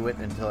want to do it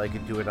until I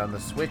could do it on the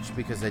Switch,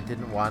 because I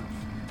didn't want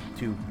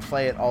to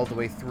play it all the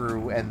way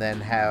through and then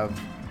have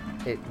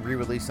it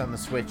re-release on the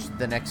Switch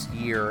the next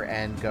year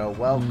and go,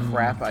 well,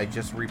 crap, I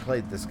just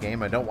replayed this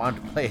game. I don't want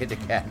to play it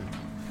again.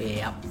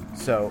 Yep.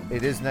 So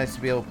it is nice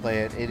to be able to play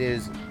it. It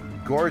is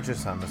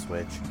gorgeous on the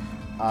Switch.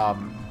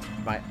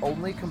 My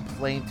only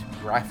complaint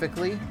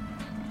graphically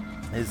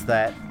is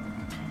that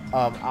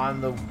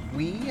on the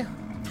Wii,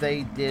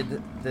 they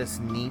did this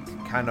neat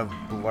kind of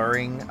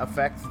blurring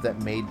effect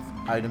that made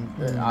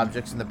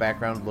objects in the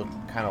background look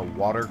kind of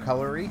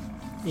watercolory.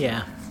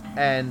 Yeah.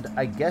 And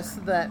I guess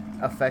that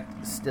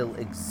effect still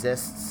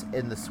exists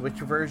in the Switch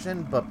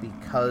version, but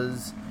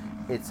because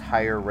it's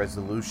higher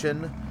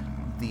resolution,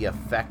 the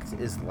effect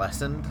is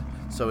lessened.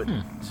 So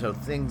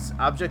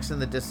objects in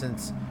the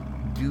distance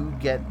do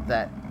get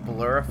that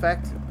blur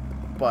effect,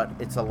 but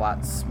it's a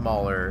lot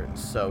smaller,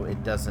 so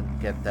it doesn't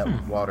get that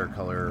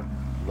watercolor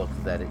look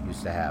that it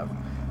used to have.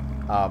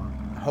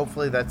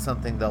 Hopefully that's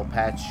something they'll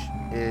patch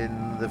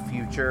in the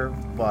future,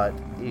 but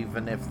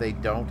even if they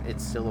don't,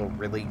 it's still a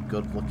really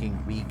good looking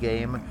Wii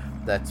game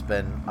that's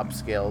been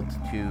upscaled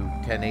to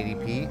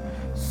 1080p,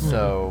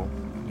 so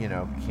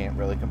can't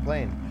really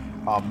complain.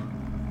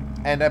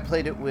 And I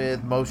played it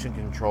with motion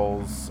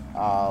controls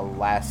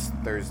last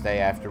Thursday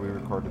after we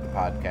recorded the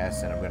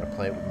podcast, and I'm going to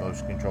play it with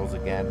motion controls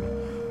again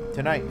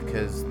tonight,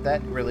 because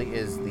that really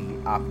is the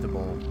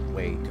optimal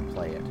way to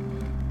play it.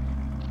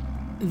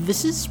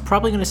 This is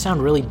probably going to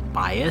sound really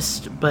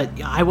biased, but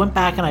I went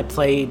back and I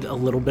played a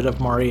little bit of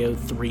Mario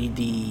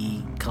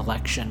 3D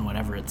Collection,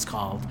 whatever it's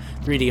called,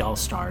 3D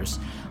All-Stars.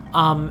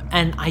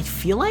 And I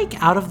feel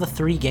like out of the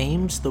 3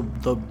 games, the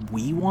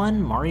Wii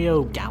one,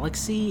 Mario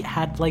Galaxy,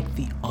 had like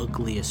the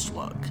ugliest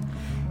look.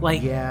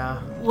 Like,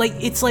 Yeah. like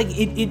it's like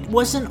it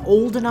wasn't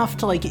old enough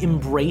to like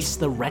embrace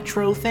the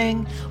retro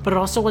thing, but it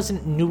also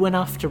wasn't new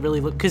enough to really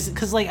look,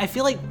 because like I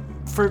feel like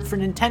for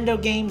Nintendo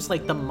games,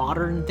 like the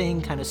modern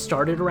thing kind of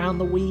started around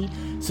the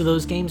Wii, so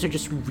those games are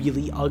just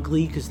really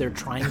ugly because they're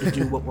trying to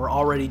do what we're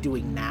already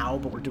doing now,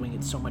 but we're doing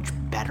it so much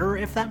better,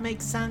 if that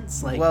makes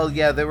sense. Like, well,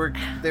 yeah, they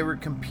were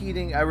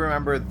competing. I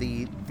remember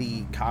the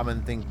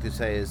common thing to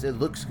say is it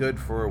looks good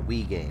for a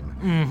Wii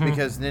game,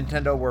 because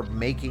Nintendo were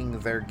making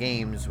their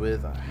games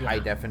with high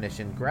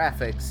definition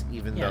graphics,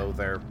 even though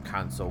their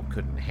console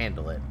couldn't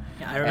handle it.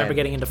 I remember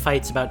getting into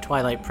fights about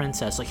Twilight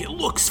Princess, like, it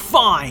looks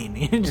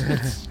fine.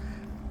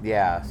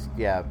 Yeah,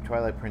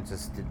 Twilight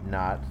Princess did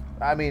not.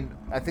 I mean,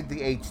 I think the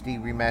HD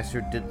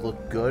remaster did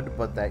look good,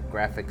 but that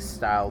graphics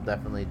style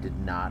definitely did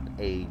not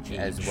age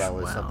as well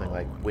as something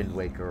like Wind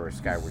Waker or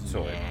Skyward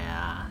Sword.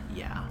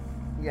 Yeah.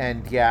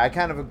 And yeah, I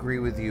kind of agree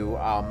with you.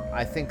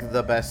 I think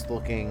the best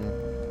looking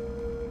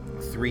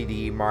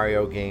 3D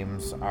Mario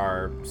games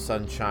are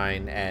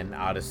Sunshine and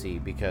Odyssey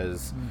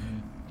because,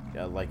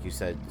 like you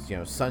said,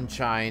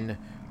 Sunshine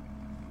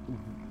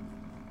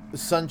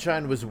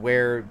was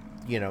where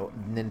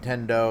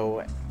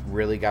Nintendo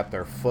really got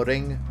their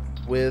footing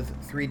with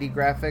 3D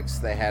graphics.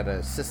 They had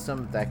a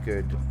system that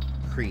could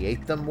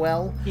create them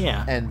well,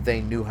 and they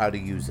knew how to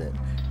use it.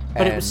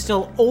 But it was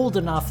still old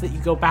enough that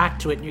you go back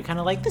to it and you're kind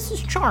of like, this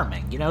is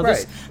charming,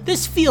 Right.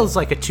 This feels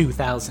like a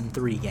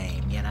 2003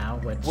 game,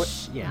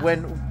 which,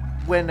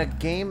 When a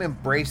game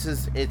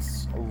embraces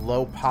its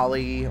low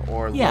poly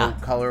or low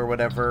color,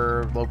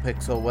 whatever, low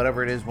pixel,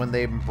 whatever it is, when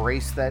they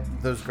embrace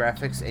those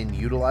graphics and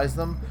utilize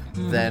them,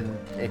 then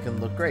it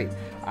can look great.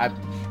 I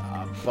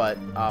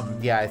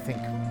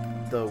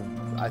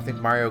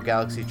think Mario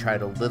Galaxy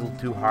tried a little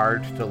too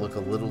hard to look a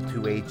little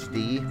too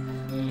HD,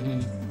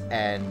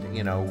 and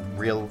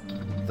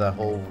the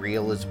whole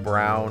real is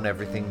brown,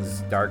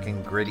 everything's dark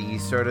and gritty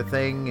sort of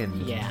thing, and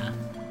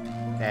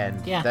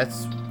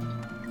that's.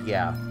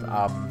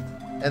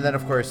 And then,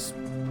 of course,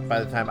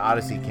 by the time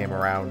Odyssey came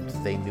around,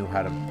 they knew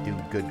how to do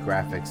good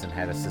graphics and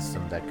had a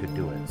system that could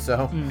do it.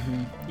 So,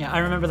 yeah, I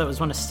remember that was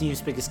one of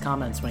Steve's biggest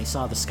comments when he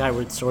saw the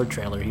Skyward Sword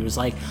trailer. He was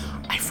like,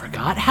 "I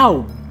forgot how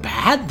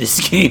bad this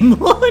game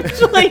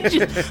looked."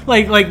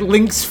 like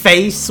Link's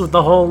face with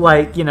the whole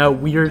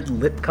weird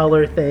lip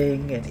color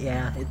thing, and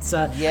it's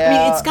I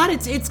mean,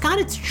 it's got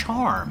its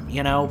charm,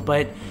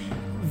 but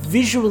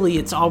visually,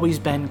 it's always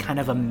been kind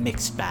of a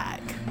mixed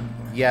bag.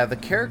 Yeah, the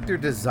character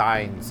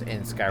designs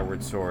in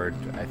Skyward Sword,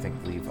 I think,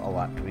 leave a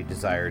lot to be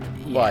desired.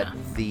 But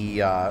the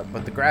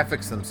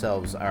graphics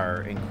themselves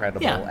are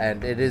incredible,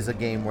 and it is a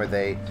game where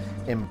they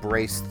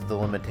embraced the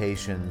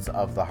limitations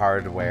of the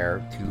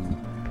hardware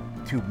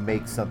to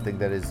make something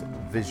that is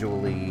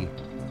visually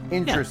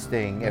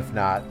interesting, if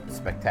not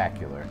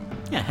spectacular.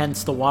 Yeah,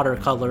 hence the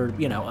watercolor,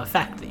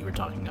 effect that you were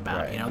talking about.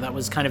 Right. That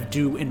was kind of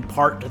due in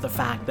part to the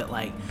fact that,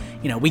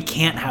 we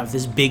can't have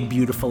this big,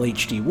 beautiful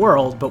HD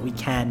world, but we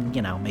can,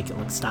 make it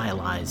look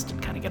stylized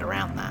and kind of get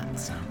around that.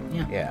 So,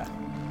 yeah. Yeah.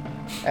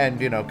 And,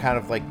 kind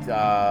of like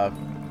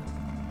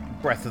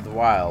Breath of the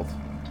Wild.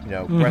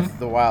 Breath of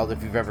the Wild,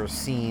 if you've ever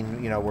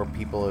seen, where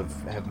people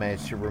have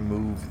managed to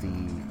remove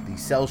the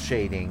cell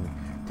shading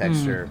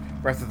texture,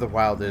 Breath of the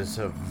Wild is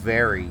a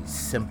very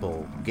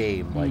simple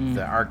game. Like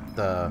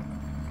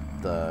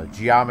the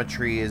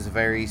geometry is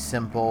very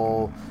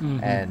simple,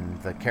 and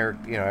the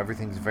character,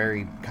 everything's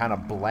very kind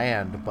of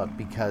bland, but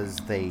because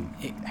they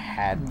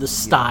had the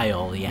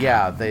style,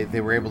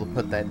 they were able to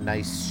put that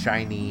nice,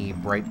 shiny,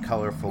 bright,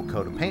 colorful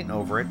coat of paint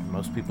over it,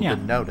 most people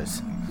didn't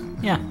notice.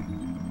 Yeah,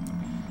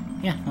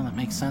 no, that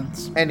makes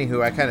sense.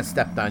 Anywho, I kind of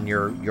stepped on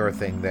your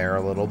thing there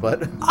a little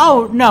bit.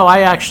 Oh, no,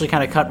 I actually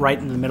kind of cut right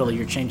in the middle of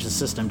your change of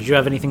system. Did you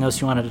have anything else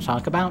you wanted to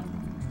talk about?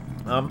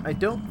 I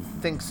don't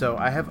think so.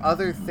 I have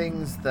other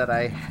things that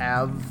I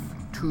have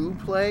to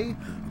play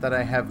that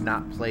I have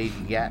not played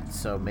yet,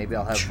 so maybe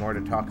I'll have more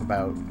to talk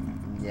about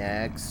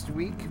next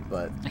week,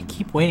 but... I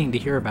keep waiting to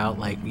hear about,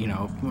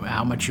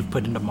 how much you've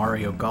put into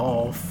Mario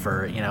Golf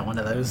or, one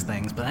of those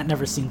things, but that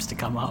never seems to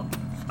come up.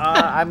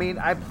 I mean,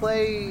 I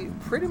play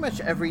pretty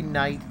much every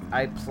night.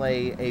 I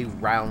play a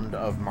round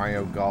of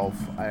Mario Golf.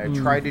 I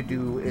try to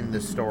do in the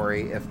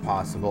story if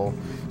possible.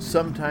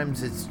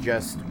 Sometimes it's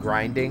just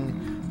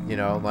grinding.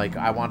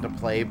 I want to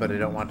play, but I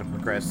don't want to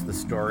progress the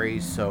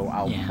story, so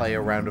I'll play a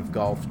round of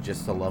golf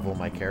just to level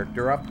my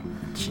character up.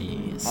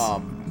 Jeez.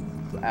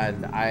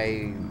 And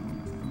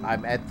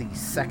I'm at the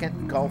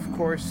second golf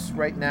course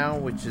right now,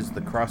 which is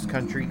the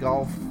cross-country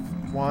golf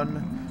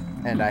one.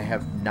 And I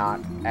have not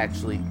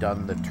actually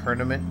done the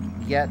tournament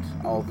yet,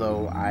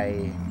 although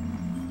I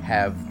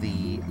have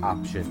the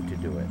option to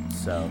do it.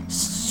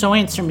 So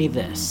answer me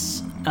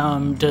this.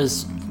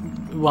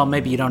 Well,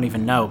 maybe you don't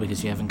even know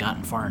because you haven't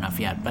gotten far enough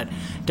yet, but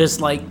does,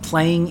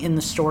 playing in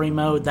the story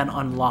mode then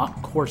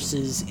unlock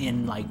courses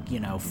in,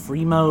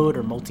 free mode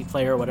or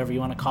multiplayer or whatever you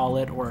want to call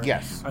it? Or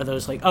yes. Are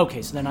those,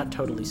 okay, so they're not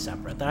totally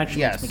separate? That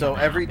actually makes me so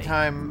every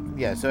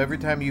happy. So every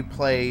time you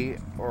play,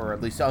 or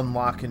at least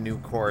unlock a new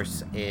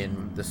course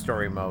in the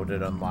story mode,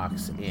 it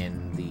unlocks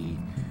in the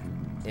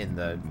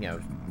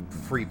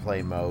free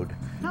play mode,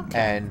 Okay.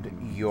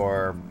 and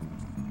your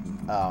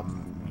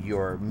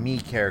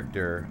Mii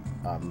character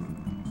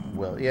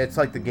will. Yeah, it's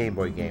like the Game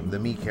Boy game. The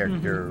Mii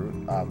character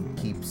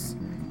keeps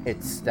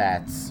its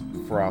stats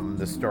from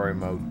the story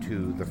mode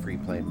to the free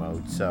play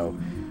mode. So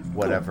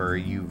whatever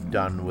you've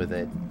done with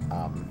it,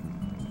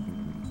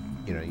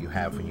 you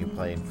have when you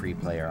play in free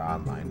play or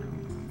online.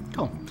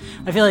 Cool.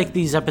 I feel like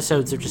these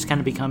episodes have just kind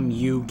of become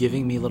you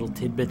giving me little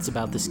tidbits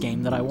about this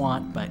game that I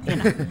want, but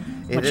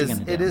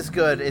It is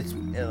good. It's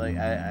like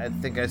I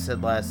think I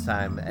said last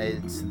time,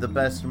 it's the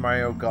best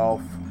Mario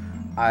Golf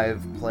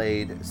I've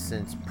played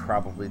since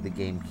probably the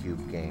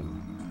GameCube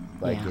game.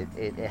 Like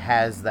it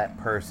has that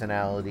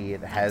personality.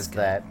 It has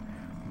that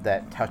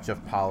touch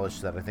of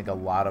polish that I think a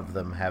lot of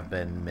them have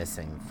been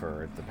missing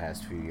for the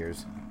past few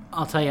years.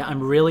 I'll tell you,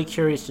 I'm really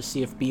curious to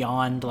see if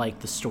beyond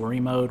like the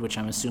story mode, which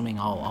I'm assuming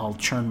I'll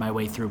churn my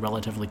way through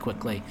relatively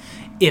quickly,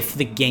 if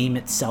the game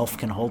itself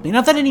can hold me.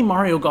 Not that any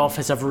Mario Golf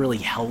has ever really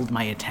held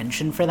my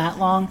attention for that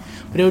long,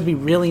 but it would be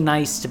really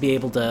nice to be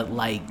able to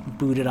like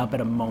boot it up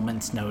at a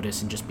moment's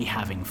notice and just be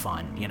having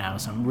fun,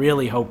 So I'm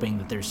really hoping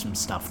that there's some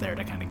stuff there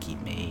to kind of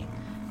keep me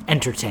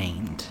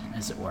entertained,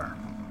 as it were.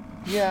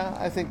 Yeah,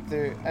 I think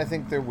there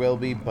will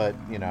be, but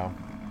the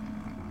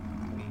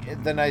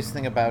nice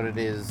thing about it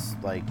is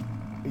like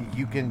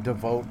you can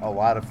devote a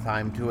lot of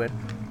time to it,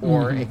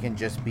 or it can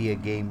just be a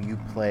game you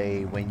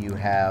play when you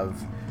have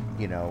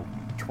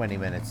 20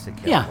 minutes to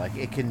kill. Yeah. Like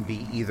it can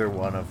be either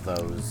one of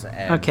those,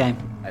 and Okay.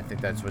 I think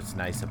that's what's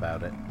nice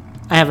about it.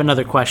 I have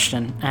another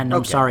question, and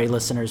I'm Okay. sorry,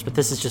 listeners, but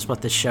this is just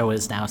what this show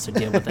is now, so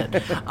deal with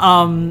it.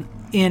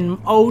 In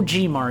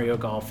OG Mario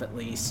Golf, at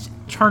least,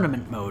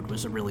 tournament mode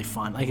was a really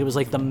fun. Like, it was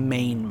like the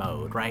main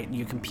mode, right?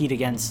 You compete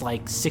against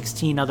like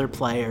 16 other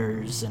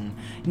players, and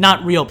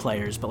not real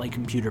players, but like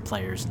computer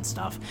players and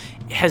stuff.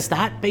 Has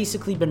that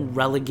basically been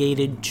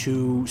relegated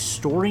to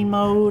story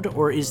mode,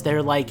 or is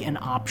there like an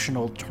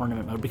optional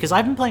tournament mode? Because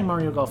I've been playing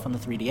Mario Golf on the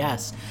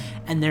 3DS,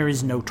 and there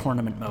is no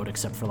tournament mode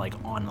except for like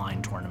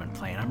online tournament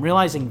play. And I'm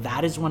realizing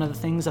that is one of the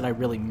things that I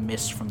really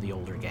miss from the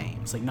older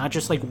games. Like, not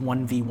just like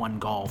 1v1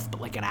 golf, but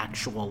like an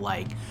actual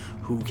like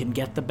who can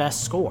get the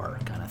best score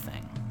kind of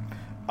thing.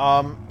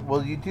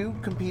 Well, you do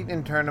compete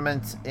in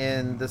tournaments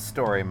in the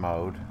story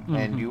mode,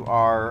 and you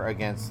are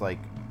against like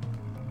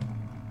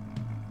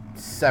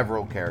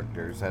several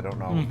characters. I don't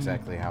know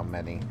exactly how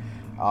many.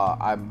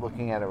 I'm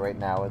looking at it right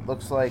now. It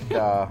looks like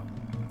the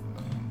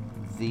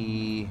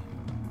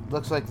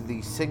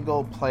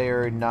single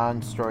player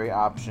non-story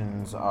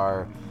options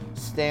are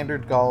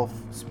standard golf,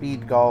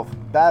 speed golf,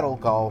 battle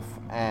golf,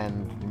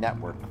 and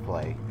network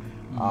play.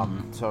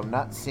 So I'm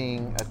not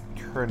seeing a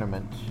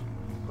tournament.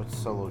 What's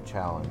solo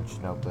challenge?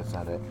 Nope, that's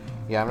not it.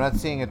 Yeah, I'm not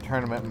seeing a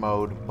tournament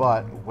mode,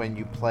 but when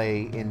you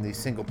play in the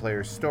single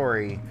player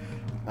story,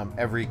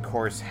 every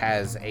course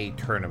has a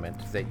tournament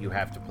that you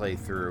have to play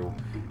through,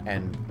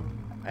 and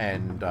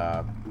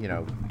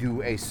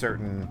do a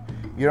certain.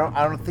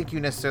 I don't think you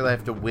necessarily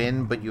have to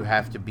win, but you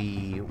have to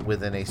be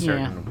within a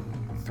certain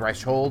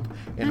threshold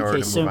in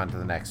order to move on to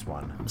the next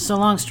one. So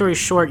long story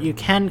short, you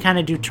can kind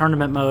of do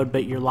tournament mode,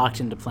 but you're locked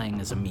into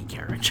playing as a Mii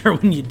character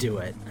when you do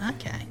it.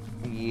 Okay.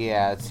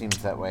 Yeah, it seems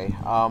that way.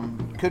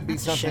 Could be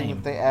That's a something shame.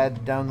 that they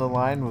add down the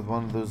line with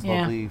one of those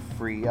Yeah. lovely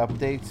free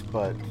updates,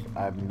 but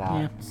I'm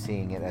not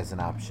seeing it as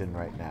an option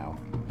right now.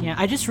 Yeah,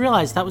 I just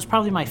realized that was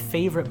probably my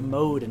favorite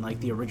mode in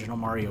like the original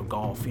Mario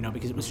Golf,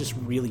 because it was just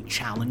really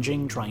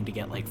challenging trying to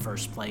get like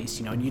first place,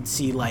 and you'd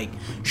see like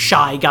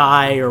Shy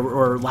Guy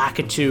or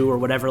Lakitu or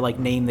whatever like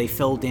name they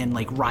filled in,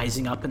 like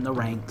rising up in the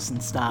ranks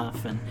and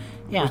stuff, and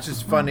yeah. Which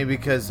is funny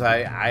because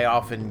I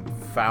often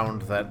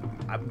found that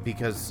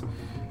because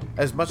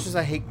as much as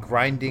I hate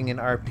grinding in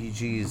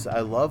RPGs,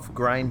 I love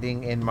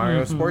grinding in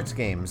Mario sports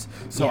games.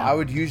 So Yeah. I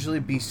would usually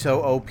be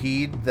so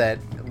OP'd that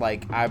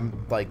like I'm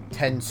like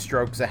 10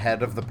 strokes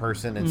ahead of the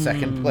person in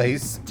second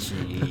place.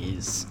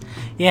 Jeez.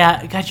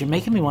 Yeah, God, you're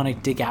making me want to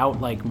dig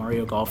out like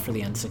Mario Golf for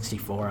the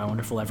N64. I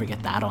wonder if we'll ever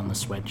get that on the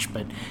Switch.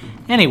 But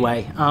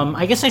anyway,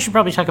 I guess I should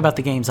probably talk about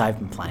the games I've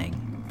been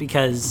playing,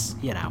 because,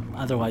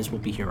 otherwise we'll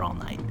be here all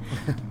night.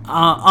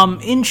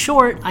 In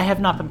short, I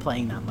have not been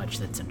playing that much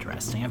that's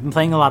interesting. I've been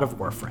playing a lot of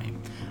Warframe,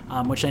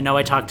 which I know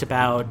I talked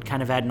about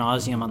kind of ad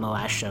nauseum on the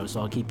last show,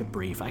 so I'll keep it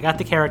brief. I got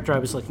the character I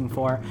was looking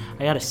for.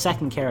 I got a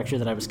second character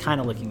that I was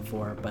kind of looking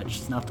for, but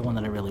she's not the one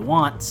that I really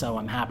want, so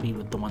I'm happy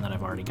with the one that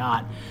I've already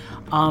got.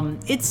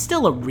 It's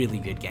still a really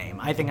good game.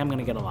 I think I'm going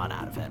to get a lot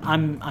out of it.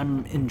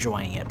 I'm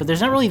enjoying it, but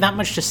there's not really that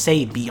much to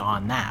say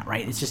beyond that,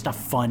 right? It's just a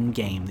fun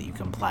game that you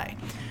can play.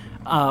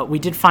 We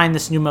did find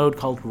this new mode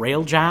called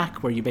Railjack,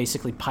 where you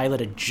basically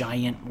pilot a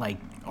giant, like,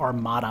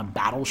 armada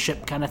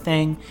battleship kind of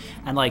thing,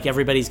 and, like,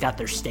 everybody's got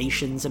their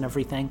stations and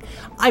everything.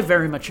 I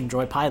very much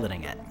enjoy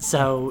piloting it,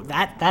 so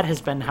that has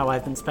been how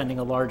I've been spending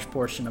a large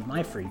portion of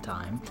my free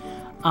time.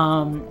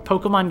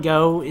 Pokemon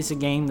Go is a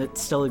game that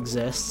still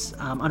exists.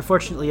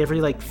 Unfortunately,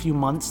 every, like, few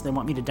months, they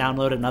want me to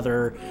download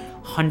another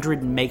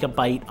 100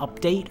 megabyte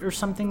update or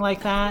something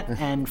like that,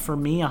 and for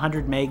me,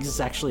 100 megs is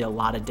actually a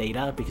lot of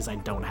data because I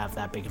don't have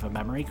that big of a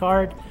memory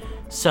card.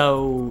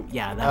 So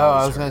yeah, that. Oh, I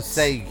always was gonna hurts.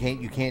 say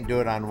you can't do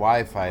it on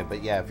Wi-Fi,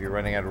 but yeah, if you're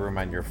running out of room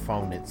on your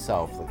phone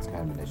itself, that's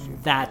kind of an issue.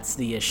 That's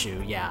the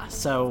issue, yeah.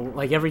 So,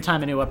 like, every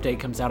time a new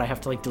update comes out, I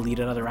have to, like, delete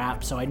another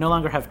app. So I no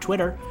longer have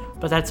Twitter,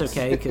 but that's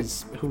okay,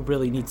 because who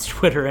really needs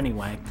Twitter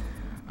anyway?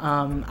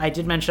 I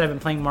did mention I've been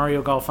playing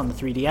Mario Golf on the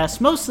 3DS,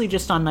 mostly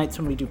just on nights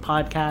when we do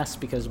podcasts,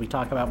 because we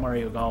talk about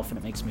Mario Golf and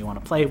it makes me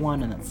want to play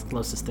one, and that's the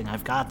closest thing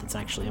I've got that's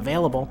actually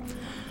available.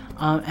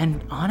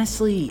 And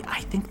honestly,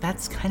 I think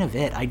that's kind of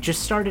it. I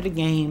just started a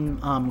game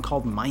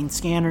called Mind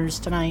Scanners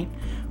tonight,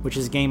 which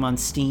is a game on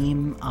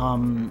Steam.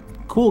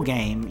 Cool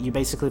game. You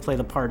basically play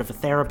the part of a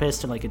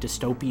therapist in like a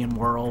dystopian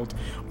world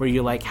where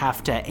you like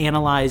have to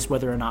analyze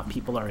whether or not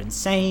people are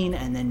insane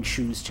and then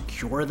choose to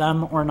cure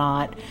them or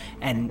not.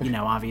 And, you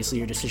know, obviously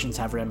your decisions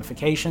have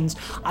ramifications.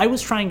 I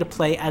was trying to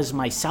play as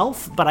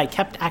myself, but I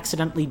kept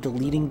accidentally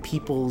deleting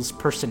people's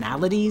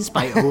personalities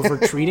by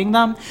over-treating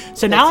them.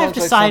 So now I've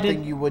decided... Like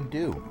something you would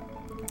do.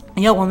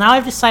 Yeah, well, now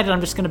I've decided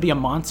I'm just going to be a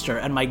monster,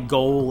 and my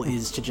goal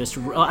is to just...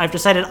 I've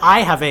decided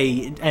I have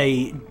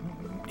a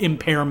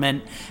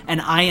impairment,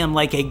 and I am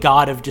like a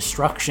god of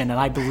destruction, and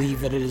I believe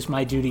that it is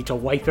my duty to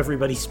wipe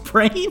everybody's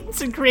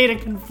brains and create a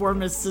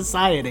conformist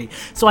society.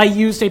 So I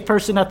used a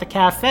person at the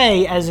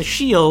cafe as a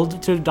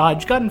shield to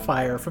dodge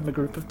gunfire from a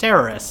group of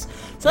terrorists.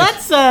 So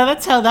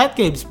that's how that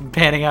game's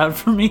panning out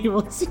for me.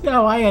 We'll see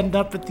how I end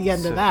up at the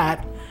end of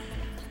that.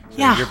 So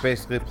Yeah. you're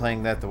basically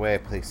playing that the way I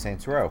play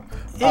Saints Row.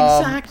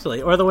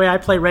 Exactly. Or the way I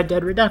play Red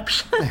Dead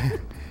Redemption.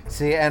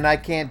 See, and I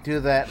can't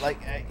do that. Like,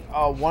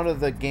 one of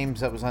the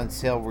games that was on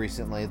sale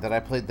recently that I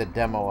played the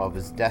demo of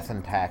is Death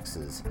and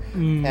Taxes,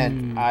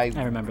 and I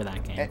remember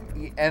that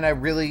game. And I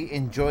really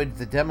enjoyed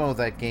the demo of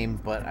that game.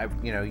 But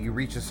you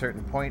reach a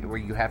certain point where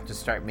you have to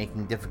start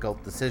making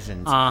difficult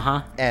decisions.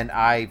 And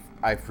I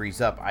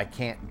freeze up. I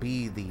can't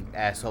be the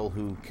asshole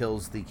who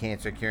kills the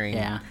cancer curing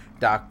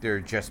doctor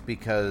just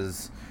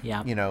because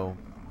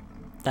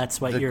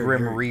that's what the your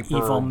Grim Reaper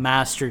evil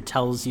master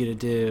tells you to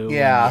do.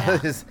 Yeah.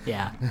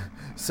 Yeah.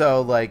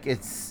 So, like,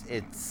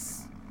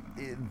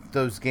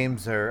 those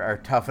games are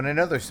tough, and I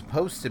know they're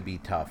supposed to be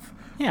tough.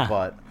 Yeah.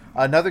 But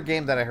another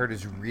game that I heard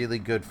is really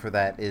good for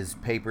that is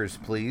Papers,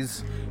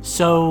 Please.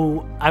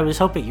 So, I was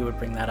hoping you would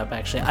bring that up,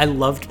 actually. I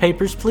loved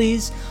Papers,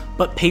 Please,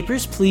 but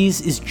Papers,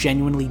 Please is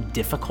genuinely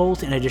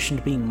difficult in addition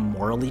to being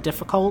morally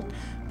difficult,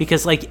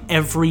 because, like,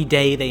 every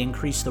day they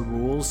increase the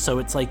rules, so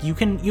it's like you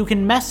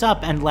can mess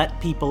up and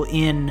let people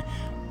in,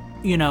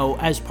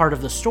 as part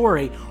of the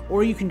story,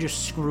 or you can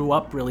just screw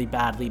up really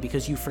badly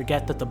because you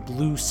forget that the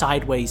blue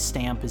sideways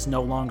stamp is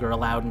no longer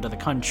allowed into the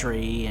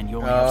country, and you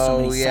only have so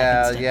many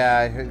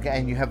seconds.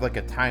 And you have like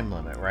a time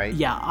limit, right?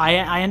 Yeah,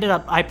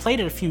 I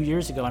played it a few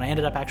years ago, and I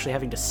ended up actually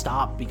having to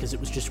stop because it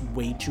was just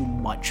way too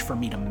much for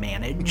me to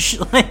manage.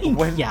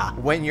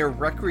 When your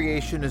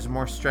recreation is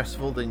more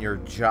stressful than your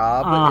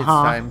job,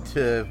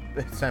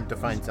 it's time to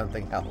find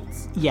something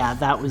else. Yeah,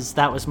 that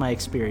was my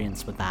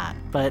experience with that.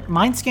 But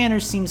Mind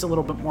Scanners seems a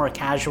little bit more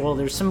casual.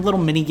 There's some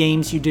little mini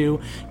games you do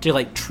to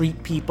like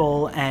treat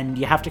people, and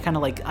you have to kind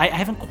of like I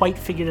haven't quite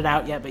figured it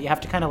out yet, but you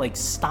have to kind of like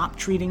stop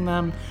treating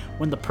them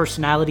when the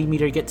personality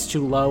meter gets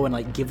too low and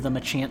like give them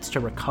a chance to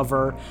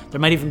recover. There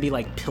might even be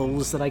like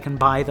pills that I can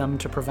buy them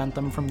to prevent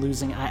them from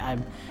losing.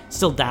 I'm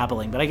still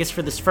dabbling, but I guess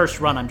for this first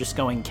run I'm just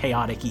going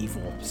chaotic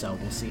evil, so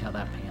we'll see how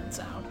that pans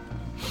out.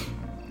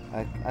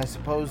 I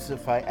suppose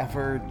if I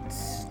ever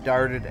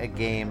started a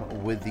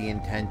game with the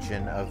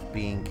intention of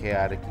being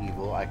chaotic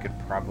evil, I could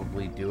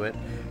probably do it.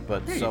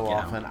 But so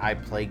often I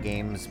play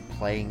games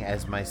playing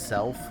as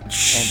myself,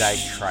 and I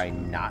try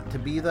not to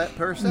be that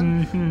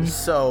person. Mm-hmm.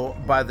 So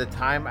by the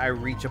time I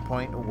reach a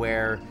point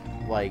where,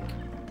 like,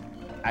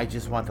 I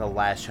just want to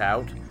lash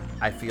out,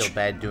 I feel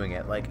bad doing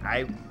it. Like,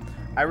 I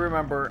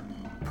remember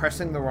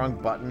pressing the wrong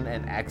button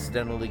and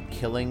accidentally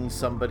killing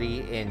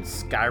somebody in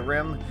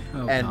Skyrim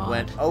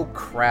went, oh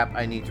crap,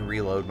 I need to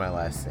reload my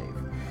last save.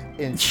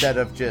 Instead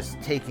of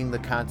just taking the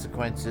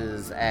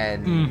consequences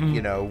and,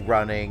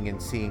 running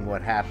and seeing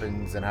what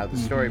happens and how the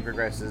story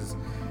progresses,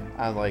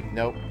 I'm like,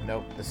 nope,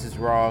 this is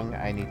wrong,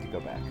 I need to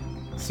go back.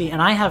 See,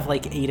 and I have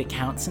like 8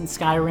 accounts in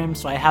Skyrim,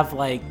 so I have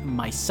like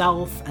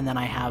myself, and then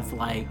I have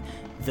like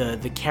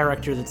the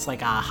character that's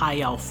like a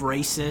high elf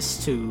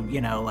racist who,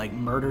 like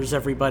murders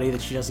everybody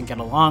that she doesn't get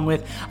along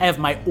with. I have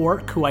my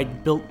orc who I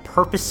built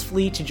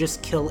purposefully to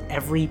just kill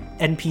every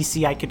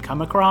NPC I could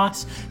come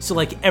across. So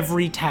like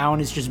every town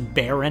is just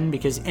barren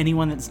because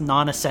anyone that's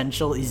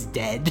non-essential is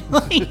dead.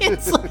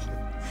 It's like,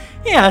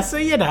 yeah, so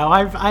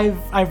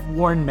I've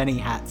worn many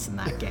hats in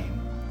that game.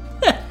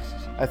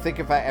 I think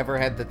if I ever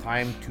had the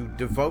time to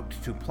devote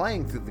to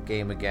playing through the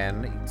game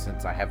again,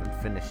 since I haven't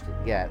finished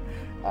it yet,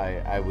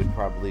 I would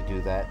probably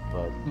do that,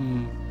 but...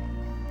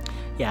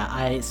 Yeah,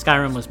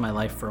 Skyrim was my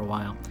life for a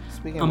while.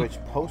 Speaking of which,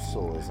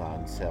 Postal is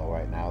on sale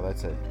right now.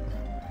 That's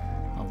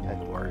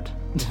Oh, Lord.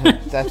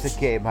 That's a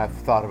game I've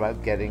thought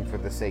about getting for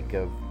the sake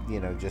of,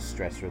 just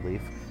stress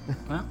relief.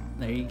 Well,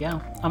 there you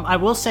go. I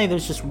will say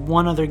there's just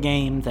one other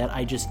game that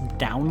I just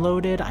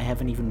downloaded. I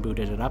haven't even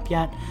booted it up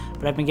yet,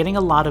 but I've been getting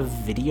a lot of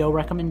video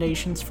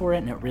recommendations for it,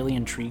 and it really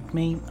intrigued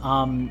me.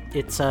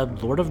 It's a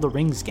Lord of the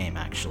Rings game,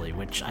 actually,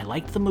 which I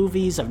liked the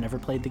movies. I've never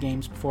played the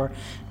games before.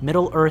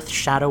 Middle-earth: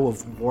 Shadow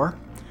of War.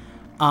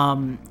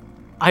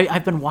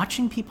 I've been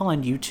watching people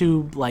on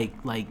YouTube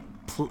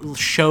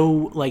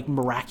show like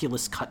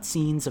miraculous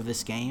cutscenes of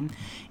this game.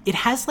 It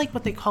has like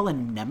what they call a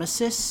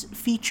nemesis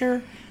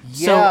feature.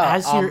 Yeah,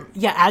 so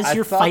as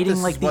you're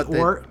fighting like the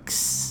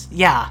orcs,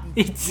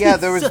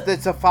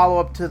 it's a follow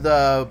up to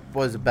the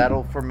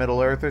Battle for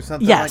Middle Earth or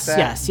something like that.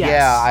 Yes.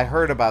 Yeah, I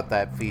heard about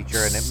that feature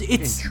and it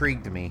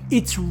intrigued me.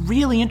 It's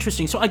really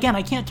interesting. So again,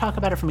 I can't talk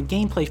about it from a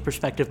gameplay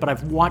perspective, but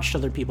I've watched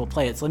other people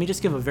play it. So let me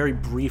just give a very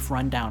brief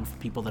rundown for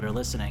people that are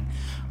listening.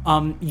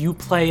 You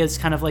play as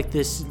kind of like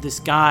this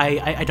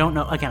guy. I don't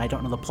know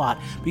the plot,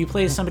 but you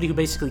play as somebody who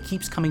basically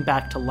keeps coming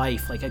back to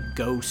life, like a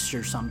ghost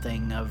or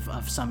something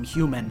of some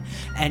human,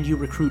 and you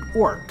recruit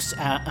orcs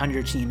on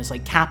your team as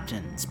like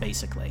captains,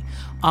 basically.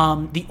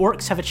 The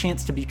orcs have a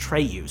chance to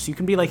betray you, so you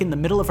can be like in the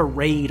middle of a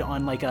raid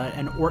on like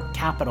an orc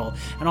capital,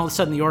 and all of a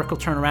sudden the orc will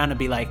turn around and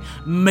be like,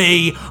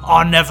 "Me,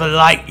 I never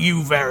liked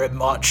you very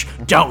much.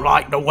 Don't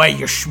like the way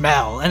you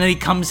smell." And then he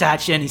comes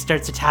at you and he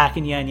starts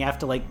attacking you, and you have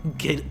to like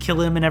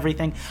kill him and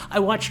everything. I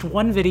watched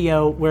one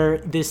video where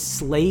this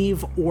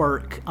slave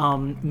orc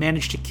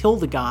managed to kill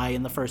the guy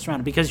in the first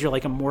round. Because you're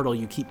like immortal,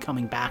 you keep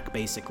coming back,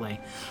 basically.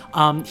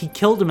 He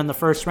killed him in the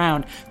first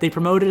round. They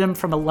promoted him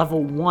from a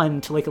level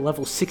 1 to like a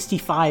level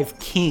 65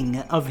 king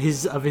of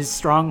his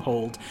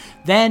stronghold.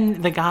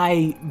 Then the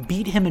guy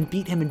beat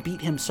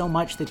him so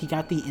much that he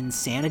got the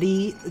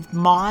insanity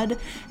mod,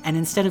 and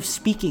instead of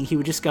speaking, he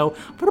would just go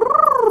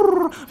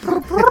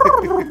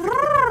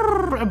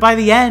by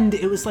the end,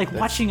 it was like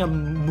watching a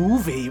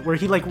movie where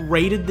he like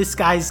raided this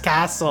guy's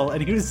castle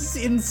and he was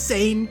this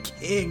insane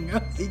king.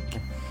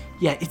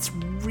 Yeah, it's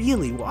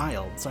really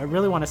wild. So I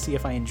really want to see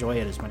if I enjoy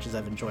it as much as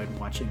I've enjoyed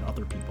watching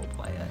other people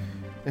play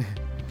it.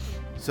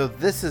 So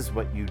this is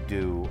what you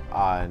do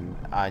on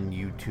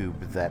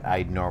YouTube that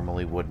I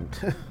normally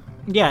wouldn't.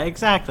 Yeah,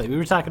 exactly. We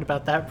were talking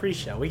about that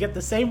pre-show. We get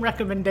the same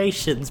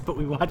recommendations, but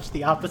we watch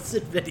the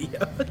opposite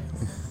videos.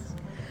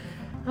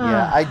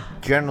 Yeah, I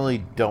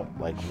generally don't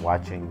like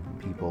watching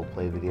people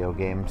play video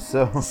games,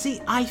 so...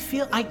 See, I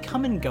feel I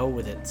come and go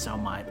with it so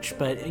much,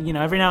 but,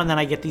 every now and then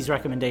I get these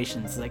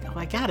recommendations, like,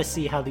 I gotta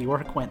see how the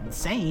orc went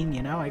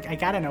insane, I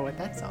gotta know what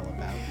that's all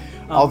about.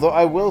 Although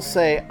I will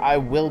say I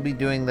will be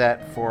doing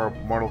that for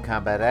Mortal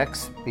Kombat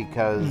X,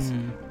 because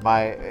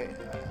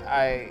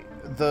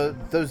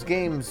those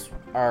games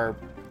are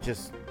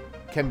just...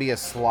 can be a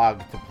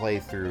slog to play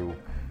through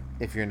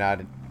if you're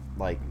not,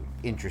 like...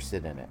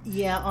 interested in it.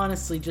 Yeah,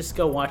 honestly, just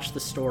go watch the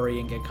story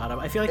and get caught up.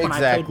 I feel like when I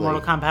played Mortal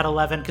Kombat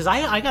 11, because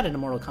I got into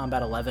Mortal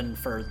Kombat 11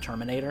 for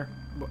Terminator,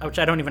 which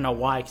I don't even know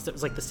why, because it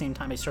was like the same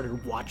time I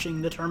started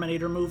watching the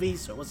Terminator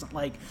movies, so it wasn't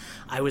like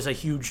I was a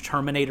huge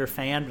Terminator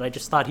fan, but I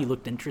just thought he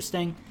looked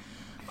interesting.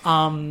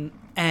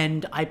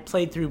 And I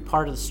played through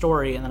part of the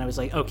story, and then I was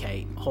like,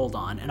 okay, hold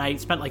on. And I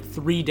spent like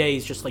 3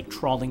 days just like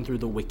trawling through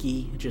the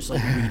wiki, just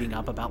like reading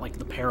up about like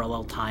the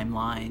parallel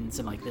timelines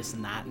and like this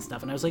and that and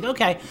stuff. And I was like,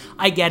 okay,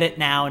 I get it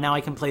now. Now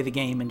I can play the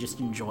game and just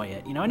enjoy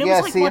it, And it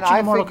was like watching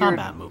a Mortal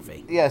Kombat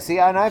movie. Yeah, see,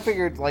 and I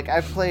figured, like,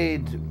 I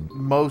played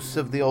most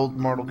of the old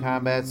Mortal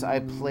Kombats. I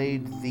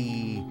played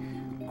the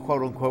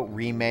quote-unquote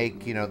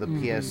remake, the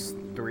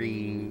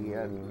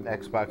PS3 and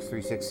Xbox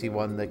 360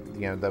 one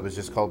that was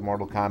just called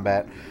Mortal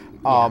Kombat.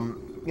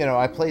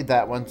 I played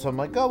that one, so I'm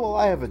like, oh, well,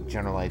 I have a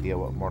general idea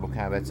what Mortal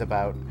Kombat's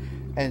about.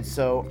 And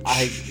so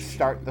I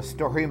start the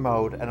story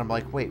mode, and I'm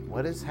like, wait,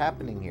 what is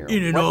happening here?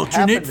 What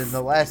happened in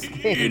the last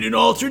game? In an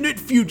alternate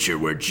future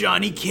where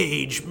Johnny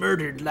Cage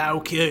murdered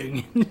Liu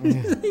Kang.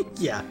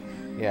 Yeah.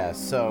 Yeah,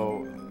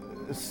 so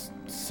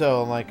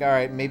I'm like, all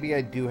right, maybe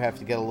I do have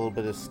to get a little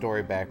bit of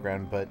story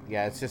background, but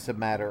yeah, it's just a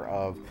matter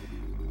of,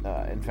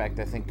 in fact,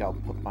 I think I'll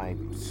put my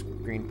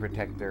screen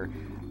protector...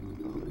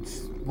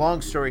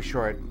 Long story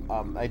short,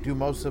 I do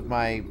most of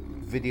my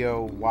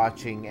video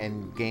watching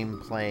and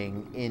game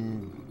playing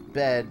in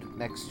bed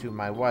next to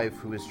my wife,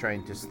 who is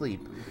trying to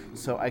sleep.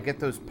 So I get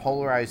those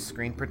polarized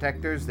screen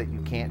protectors that you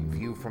can't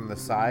view from the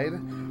side,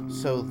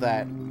 so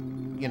that,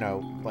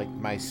 like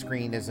my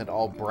screen isn't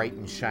all bright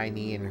and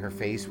shiny in her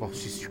face while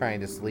she's trying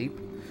to sleep.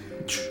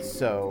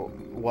 So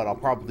what I'll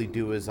probably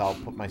do is I'll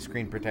put my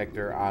screen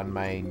protector on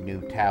my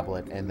new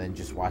tablet and then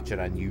just watch it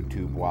on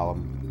YouTube while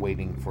I'm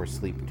waiting for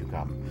sleep to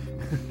come.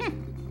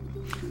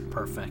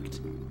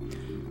 Perfect.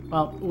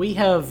 Well, we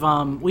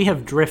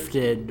have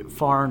drifted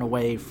far and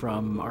away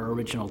from our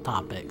original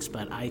topics,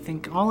 but I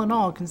think all in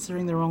all,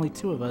 considering there were only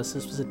two of us,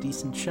 this was a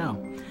decent show.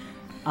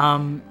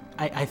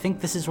 I think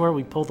this is where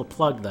we pull the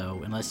plug,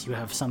 though, unless you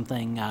have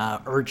something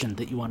urgent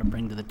that you want to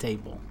bring to the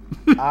table.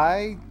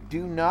 I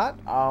do not.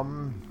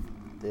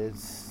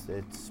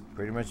 It's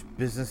pretty much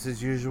business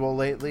as usual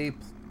lately.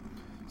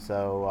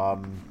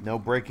 So no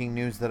breaking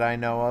news that I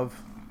know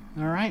of.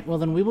 All right, well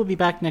then we will be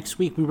back next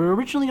week. We were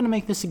originally going to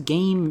make this a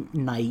game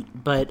night,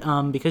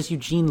 but because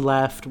Eugene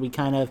left, we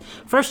kind of...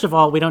 First of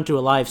all, we don't do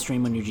a live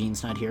stream when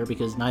Eugene's not here,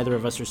 because neither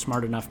of us are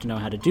smart enough to know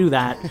how to do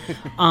that.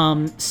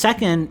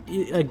 Second,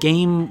 a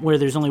game where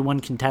there's only one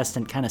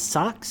contestant kind of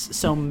sucks,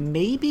 so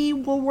maybe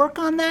we'll work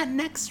on that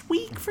next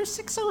week for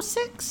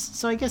 606.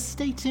 So I guess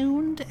stay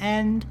tuned,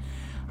 and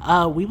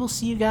we will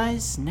see you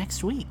guys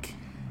next week.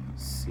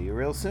 See you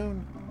real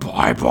soon.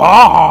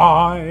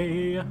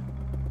 Bye-bye!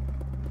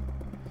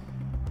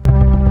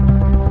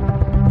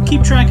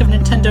 Keep track of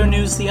Nintendo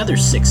news the other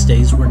 6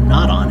 days we're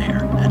not on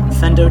air at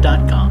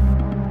Nintendo.com.